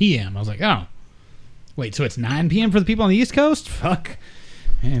 6 p.m. I was like, oh. Wait, so it's 9 p.m. for the people on the East Coast? Fuck.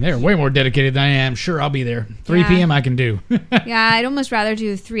 Man, they're way more dedicated than I am. Sure, I'll be there. 3 p.m. I can do. Yeah, I'd almost rather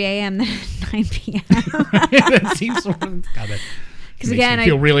do 3 a.m. than 9 p.m. That seems sort of... Because again, I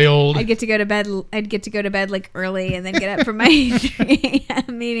feel really old. I'd get to go to bed like early and then get up for my 3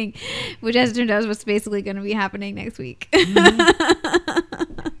 a.m. meeting, which as it turned out was basically going to be happening next week.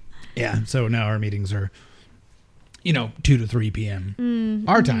 Yeah, so now our meetings are, 2 to 3 p.m.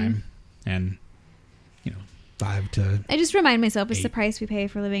 Our time, and 5 to... I just remind myself, it's 8. the price we pay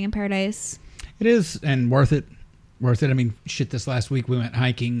for living in paradise. It is, and worth it. Worth it. I mean, shit, this last week we went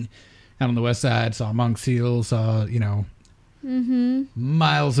hiking out on the west side, saw monk seals, saw,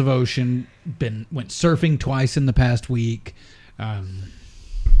 miles of ocean, went surfing twice in the past week.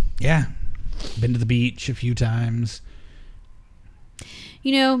 Yeah, been to the beach a few times.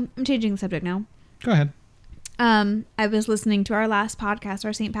 You know, I'm changing the subject now. Go ahead. I was listening to our last podcast,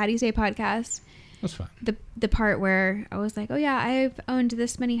 our St. Patty's Day podcast. That's fine. The part where I was like, oh yeah, I've owned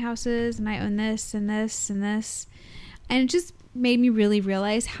this many houses and I own this and this and this. And it just made me really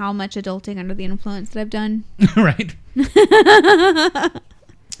realize how much adulting under the influence that I've done. Right.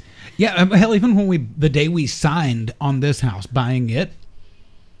 Yeah, hell, even when the day we signed on this house, buying it,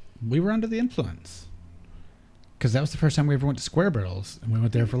 we were under the influence. Because that was the first time we ever went to Square Barrels, and we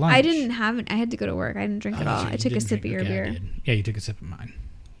went there for lunch. I had to go to work. I didn't drink at all. So I took a sip of your beer. I did. Yeah, you took a sip of mine.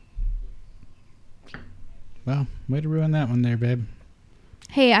 Well, way to ruin that one there, babe.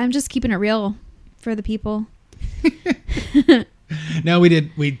 Hey, I'm just keeping it real for the people. No, we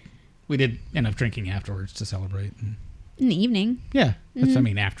did enough drinking afterwards to celebrate. In the evening. Yeah, that's what I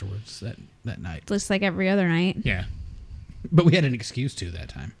mean, afterwards that night. Just like every other night. Yeah. But we had an excuse to that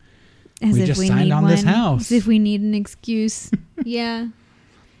time. As we if just we signed need on one. this house. As if we need an excuse. Yeah.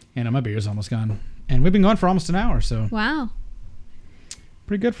 And my beer's almost gone. And we've been going for almost an hour, so Wow.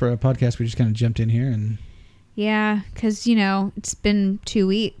 pretty good for a podcast. We just kind of jumped in here and... Yeah, because, it's been 2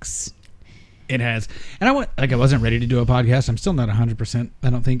 weeks. It has. And I wasn't ready to do a podcast. I'm still not 100%, I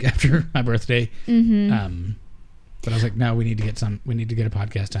don't think, after my birthday. Mm-hmm. But I was like, no, we need to get a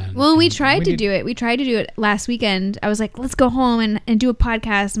podcast done. Well, we tried to do it. We tried to do it last weekend. I was like, let's go home and do a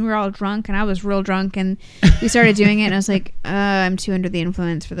podcast. And we were all drunk, and I was real drunk. And we started doing it, and I was like, I'm too under the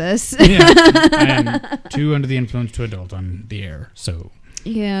influence for this. Yeah, I am too under the influence to adult on the air. So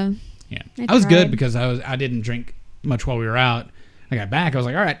yeah. Yeah. I was tried. good because I didn't drink much while we were out. I got back. I was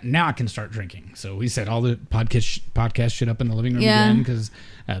like, all right, now I can start drinking. So we set all the podcast shit up in the living room again because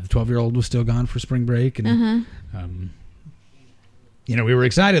the 12-year-old was still gone for spring break. And, we were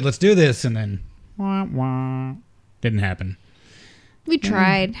excited. Let's do this. And then, didn't happen. We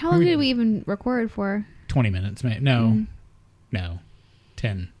tried. How long did we even record for? 20 minutes, maybe. No.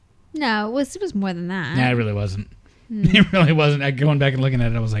 10. No, it was more than that. Nah, it really wasn't. It really wasn't. Going back and looking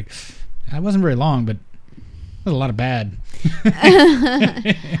at it, I was like, it wasn't very long, but it was a lot of bad.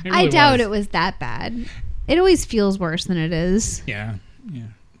 I doubt it was that bad. It always feels worse than it is. Yeah.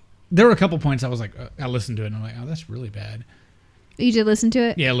 There were a couple points I was like, I listened to it and I'm like, oh, that's really bad. You did listen to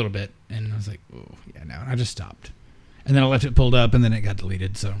it? Yeah, a little bit. And I was like, oh, yeah, no. And I just stopped. And then I left it pulled up and then it got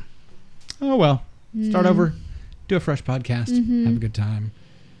deleted. So, oh, well. Start over. Do a fresh podcast. Have a good time.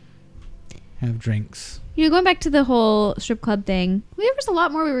 Have drinks. Going back to the whole strip club thing, there was a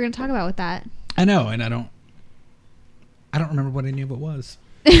lot more we were going to talk about with that. I know, and I don't remember what any of it was.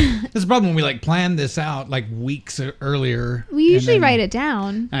 That's the problem when we plan this out weeks earlier. We usually write it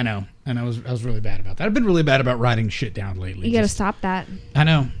down. I know, and I was really bad about that. I've been really bad about writing shit down lately. You got to stop that. I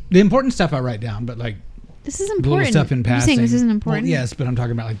know the important stuff I write down, but this is important. The little stuff in passing. You're saying this isn't important? Well, yes, but I'm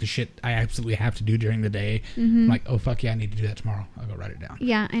talking about the shit I absolutely have to do during the day. I'm like, oh fuck yeah, I need to do that tomorrow. I'll go write it down.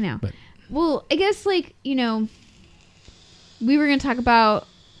 Yeah, I know. But well, I guess we were going to talk about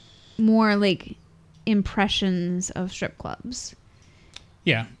more impressions of strip clubs.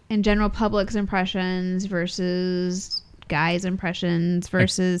 Yeah. And general public's impressions versus guys' impressions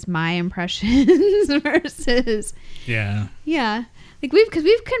versus my impressions versus... Yeah. Yeah.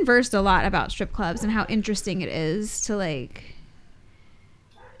 We've conversed a lot about strip clubs and how interesting it is to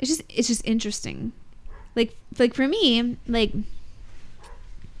it's just interesting. For me,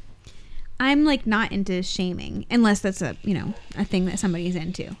 I'm not into shaming unless that's a thing that somebody's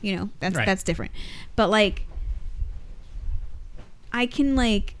into. That's different. But I can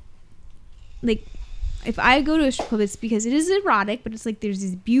if I go to a strip club, it's because it is erotic, but it's there's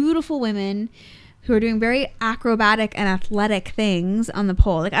these beautiful women who are doing very acrobatic and athletic things on the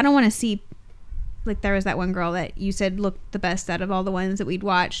pole. I don't want to see there was that one girl that you said looked the best out of all the ones that we'd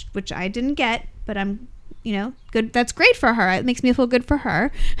watched, which I didn't get, but I'm good. That's great for her. It makes me feel good for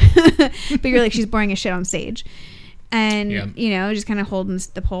her. But you're she's boring as shit on stage. And, just kind of holding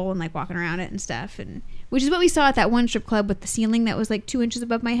the pole and walking around it and stuff. And which is what we saw at that one strip club with the ceiling that was 2 inches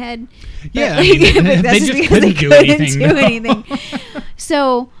above my head. Yeah. But they just couldn't do anything.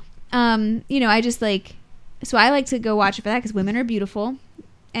 So, I just so I like to go watch it for that because women are beautiful.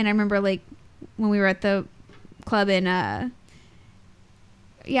 And I remember when we were at the club in, I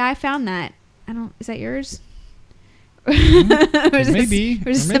found that. Is that yours? Maybe.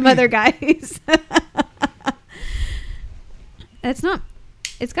 Or just some other guys. It's not.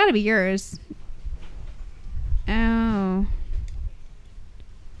 It's got to be yours. Oh.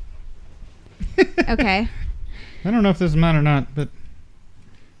 Okay. I don't know if this is mine or not, but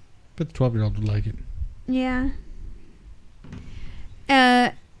the 12-year-old would like it. Yeah.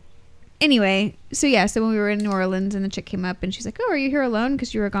 Anyway, so when we were in New Orleans and the chick came up and she's like, "Oh, are you here alone?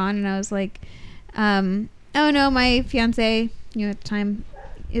 Because you were gone." And I was like, "Oh no, my fiance at the time,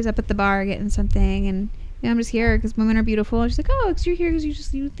 is up at the bar getting something, and I'm just here because women are beautiful. And she's like, oh, because you're here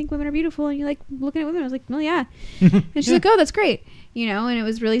because you think women are beautiful and you like looking at women. I was like, well, yeah. And she's like, oh, that's great. And it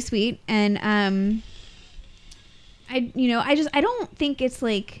was really sweet. And I don't think it's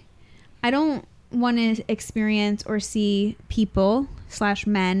like, I don't want to experience or see people /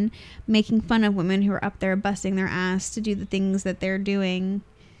 men making fun of women who are up there busting their ass to do the things that they're doing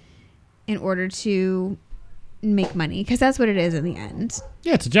in order to make money, because that's what it is in the end.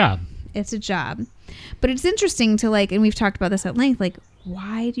 Yeah, it's a job. It's a job. But it's interesting to and we've talked about this at length,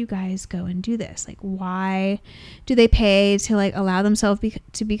 why do you guys go and do this? Why do they pay to allow themselves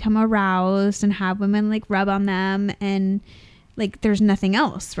to become aroused and have women rub on them, and there's nothing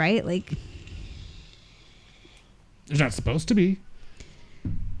else, right? There's not supposed to be.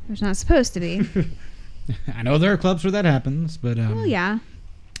 There's not supposed to be. I know there are clubs where that happens, but well, yeah.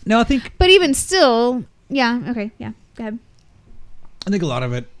 No, I think. But even still, yeah. Okay, yeah. Go ahead. I think a lot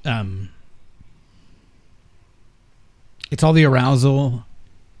of it, it's all the arousal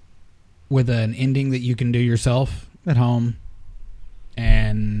with an ending that you can do yourself at home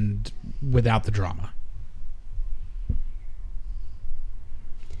and without the drama.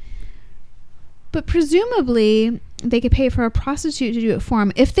 But presumably, they could pay for a prostitute to do it for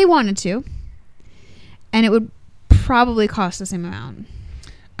them if they wanted to, and it would probably cost the same amount.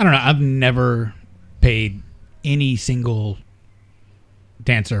 I don't know. I've never paid any single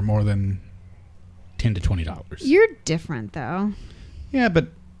dancer more than $10 to $20. You're different, though. Yeah, but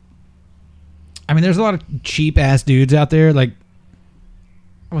I mean, there's a lot of cheap ass dudes out there. I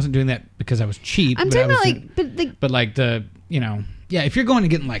wasn't doing that because I was cheap. I'm talking about if you're going to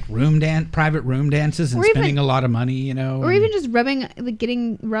get in private room dances and spending a lot of money, or even just rubbing,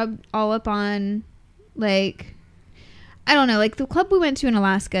 getting rubbed all up on, I don't know, the club we went to in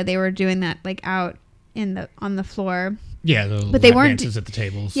Alaska, they were doing that out on the floor. Yeah, but they weren't dances at the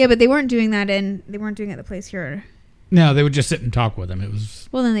tables. Yeah, but they weren't doing that at the place here. No, they would just sit and talk with them. It was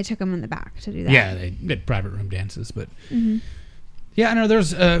then they took them in the back to do that. Yeah, they did private room dances, but yeah, I know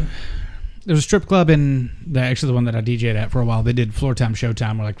there's a strip club in actually the one that I DJ'd at for a while. They did floor time,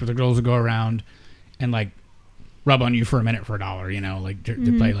 showtime, where the girls would go around and rub on you for a minute for $1.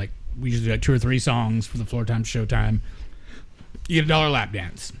 To play we usually do 2 or 3 songs for the floor time, showtime. You get a $1 lap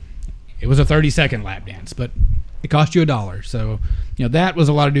dance. It was a 30-second lap dance, but it cost you $1. So, that was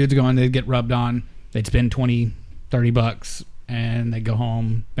a lot of dudes going, they'd get rubbed on. They'd spend $20, $30, and they'd go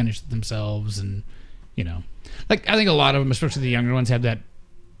home, finish it themselves. And, I think a lot of them, especially the younger ones, have that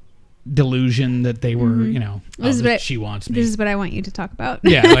delusion that they were, she wants me. This is what I want you to talk about.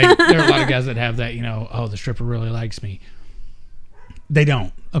 Yeah, there are a lot of guys that have that, the stripper really likes me. They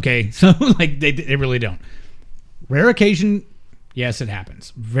don't. Okay, so, they really don't. Rare occasion, yes, it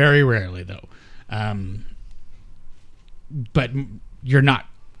happens. Very rarely, though. But you're not.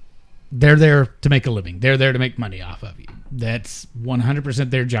 They're there to make a living. They're there to make money off of you. That's 100%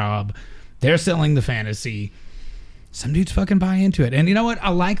 their job. They're selling the fantasy. Some dudes fucking buy into it. And you know what? I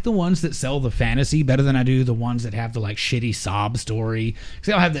like the ones that sell the fantasy better than I do the ones that have the shitty sob story. Because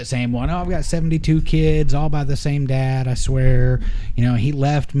they'll have that same one. Oh, I've got 72 kids, all by the same dad, I swear. He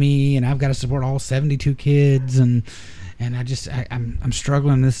left me, and I've got to support all 72 kids, and I'm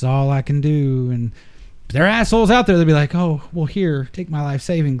struggling. This is all I can do. And there are assholes out there that'll be like, oh, well, here, take my life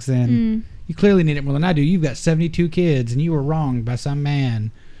savings then. You clearly need it more than I do. You've got 72 kids, and you were wronged by some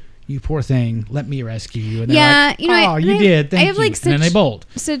man. You poor thing. Let me rescue you. And yeah, oh, you did. Thank you. And then they bolt.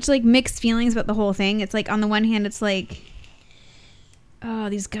 Such mixed feelings about the whole thing. It's on the one hand, it's oh,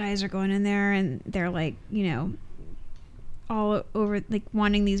 these guys are going in there and they're all over,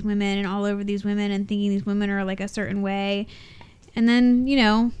 wanting these women and all over these women and thinking these women are a certain way. And then,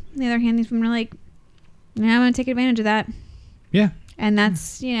 on the other hand, these women are yeah, I'm going to take advantage of that. Yeah. And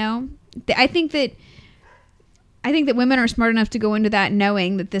that's, I think that women are smart enough to go into that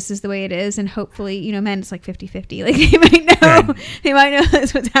knowing that this is the way it is, and hopefully, men, it's 50-50. They might know, right. They might know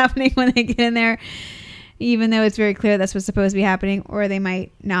that's what's happening when they get in there, even though it's very clear that's what's supposed to be happening, or they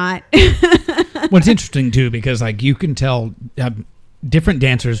might not. Well, it's interesting too, because you can tell different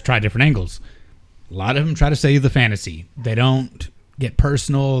dancers try different angles. A lot of them try to sell you the fantasy. They don't get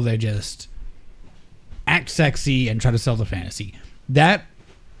personal. They just act sexy and try to sell the fantasy. That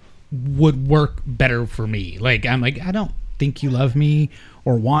would work better for me. I'm I don't think you love me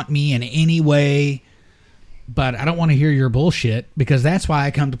or want me in any way, but I don't want to hear your bullshit, because that's why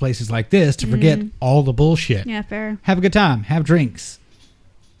I come to places like this, to forget all the bullshit. Yeah, fair. Have a good time. Have drinks.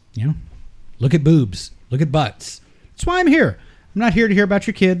 Look at boobs. Look at butts. That's why I'm here. I'm not here to hear about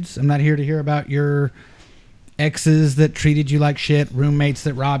your kids. I'm not here to hear about your exes that treated you like shit, roommates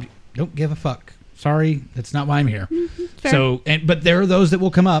that robbed you. Don't give a fuck. Sorry, that's not why I'm here. Fair. So, but there are those that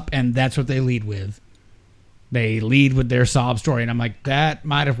will come up, and that's what they lead with. They lead with their sob story, and I'm like, that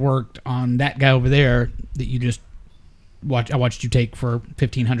might have worked on that guy over there that you just I watched you take for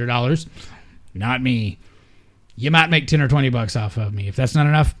 $1,500. Not me. You might make 10 or 20 bucks off of me. If that's not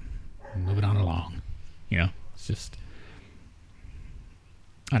enough, move it on along. You know, it's just,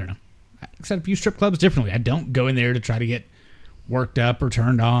 I don't know. Except view strip clubs differently. I don't go in there to try to get worked up or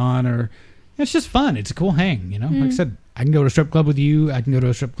turned on, or it's just fun. It's a cool hang, you know. Like I said, I can go to a strip club with you. I can go to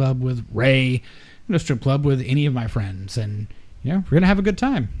a strip club with Ray. I can go to a strip club with any of my friends, and you know, we're gonna have a good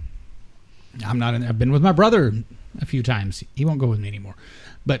time. I've been with my brother a few times. He won't go with me anymore,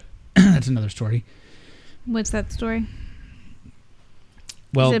 but that's another story. What's that story?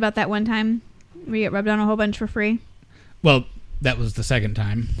 Well, Is it about that one time where you get rubbed on a whole bunch for free? Well, that was the second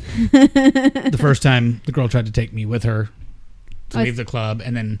time. The first time, the girl tried to take me with her to leave the club,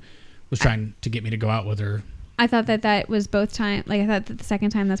 and then was trying to get me to go out with her. I thought that was both time. Like, I thought that the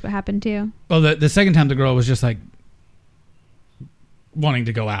second time that's what happened too. Well, the second time, the girl was just like wanting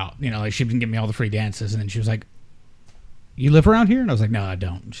to go out. You know, like she'd been giving me all the free dances, and then she was like, "You live around here?" And I was like, "No, I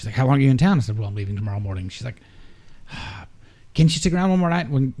don't." She's like, "How long are you in town?" I said, "Well, I'm leaving tomorrow morning." She's like, "Can you stick around one more night?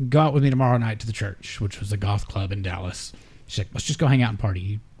 We can go out with me tomorrow night to the church," which was a goth club in Dallas. She's like, "Let's just go hang out and party.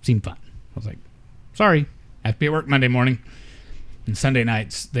 You seem fun." I was like, "Sorry, I have to be at work Monday morning." And Sunday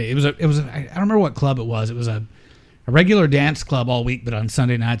nights, it was I don't remember what club it was. It was a regular dance club all week, but on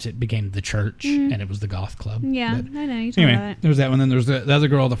Sunday nights it became the church, and it was the goth club. Yeah, But I know. You talking about it. there was that one. Then there was the other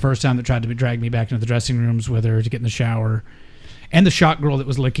girl the first time that tried to drag me back into the dressing rooms with her to get in the shower, and the shot girl that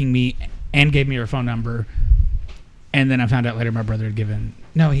was licking me and gave me her phone number. And then I found out later my brother had given...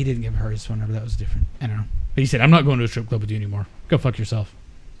 No, he didn't give her his phone number. That was different. I don't know. But he said, "I'm not going to a strip club with you anymore. Go fuck yourself."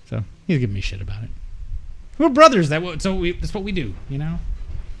 So he's giving me shit about it. We're brothers. That's what we do, you know?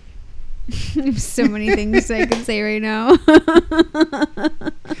 There's so many things I could say right now.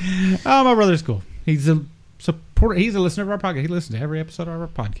 Oh, my brother's cool. He's a supporter. He's a listener of our podcast. He listens to every episode of our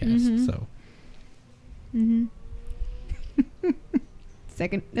podcast. So...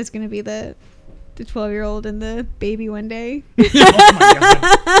 Second, that's going to be the 12-year-old and the baby one day. Oh my god!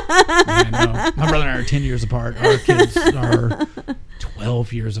 Yeah, no. My brother and I are 10 years apart. Our kids are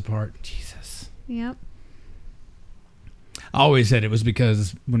 12 years apart. Jesus. Yep. I always said it was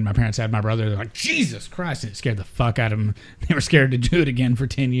because when my parents had my brother, they're like, "Jesus Christ," and it scared the fuck out of them. They were scared to do it again for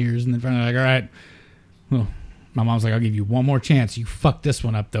 10 years, and then finally like, "All right, well," my mom's like, "I'll give you one more chance. You fuck this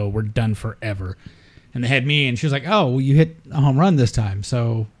one up though. We're done forever." And they had me, and she was like, "Oh, well, you hit a home run this time,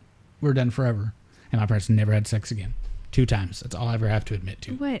 so we're done forever." And my parents never had sex again. 2 times. That's all I ever have to admit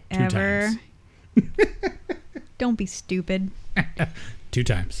to. Whatever. 2 times. Don't be stupid. 2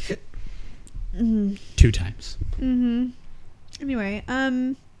 times. 2 times. Anyway,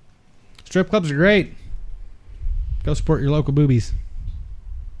 Strip clubs are great. Go support your local boobies.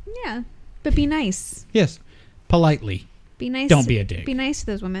 yeah, but be nice. Yes. Politely. Be nice. Don't be a dick. Be nice to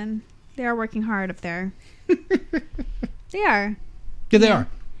those women. They are working hard up there. They are. Yeah, they are.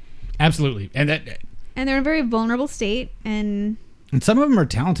 Absolutely. And they're in a very vulnerable state, and some of them are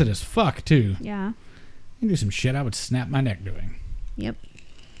talented as fuck, too. yeah. You can do some shit I would snap my neck doing. Yep.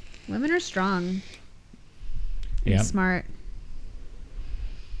 Women are strong. And Yep. smart.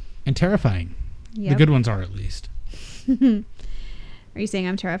 And terrifying. Yep. The good ones are, at least. Are you saying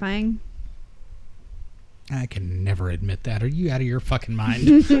I'm terrifying? I can never admit that. Are you out of your fucking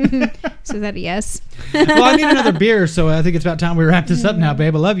mind? So is that a yes? Well, I need another beer, so I think it's about time we wrap this up now,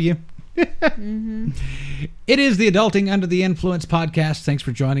 babe. I love you. It is the Adulting Under the Influence podcast. Thanks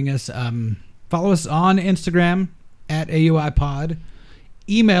for joining us. Follow us on Instagram at AUIPod.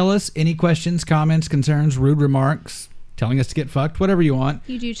 Email us any questions, comments, concerns, rude remarks, telling us to get fucked, whatever you want.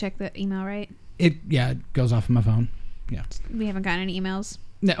 You do check the email, right? It goes off of my phone. Yeah. We haven't gotten any emails.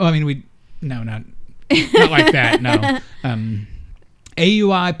 No, I mean not like that. No.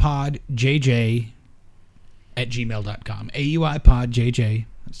 AUIPodJJ at gmail.com. AUIPodJJ,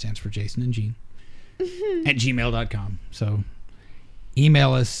 that stands for Jason and Gene, at gmail.com. So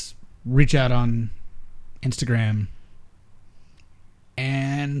email us, reach out on Instagram,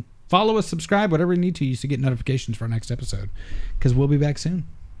 and follow us, subscribe, whatever you need to, to get notifications for our next episode, because we'll be back soon.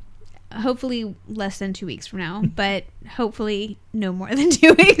 Hopefully less than 2 weeks from now, but hopefully no more than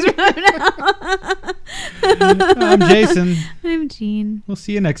 2 weeks from now. I'm Jason. I'm Jean. We'll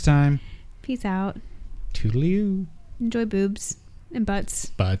see you next time. Peace out. Toodaloo. Enjoy boobs and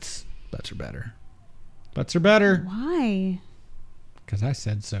butts. Butts are better. Butts are better. Why? Because I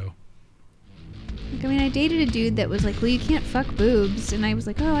said so. Like, I mean, I dated a dude that was like, "Well, you can't fuck boobs," and I was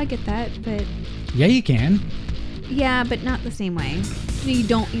like, "Oh, I get that, but Yeah, you can. yeah, but not the same way." You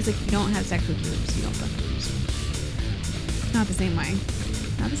don't. He's like, "You don't have sex with boobs. You don't fuck boobs." Not the same way.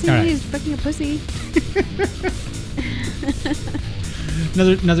 Not the same All way right. as fucking a pussy.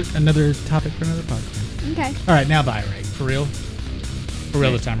 Another topic for another podcast. Okay. All right, now bye, right? For real? For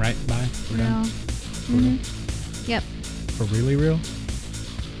real this time, right? Bye. We're No. done. For real? Yep. For really real?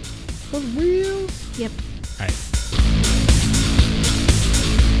 For real? Yep. All right.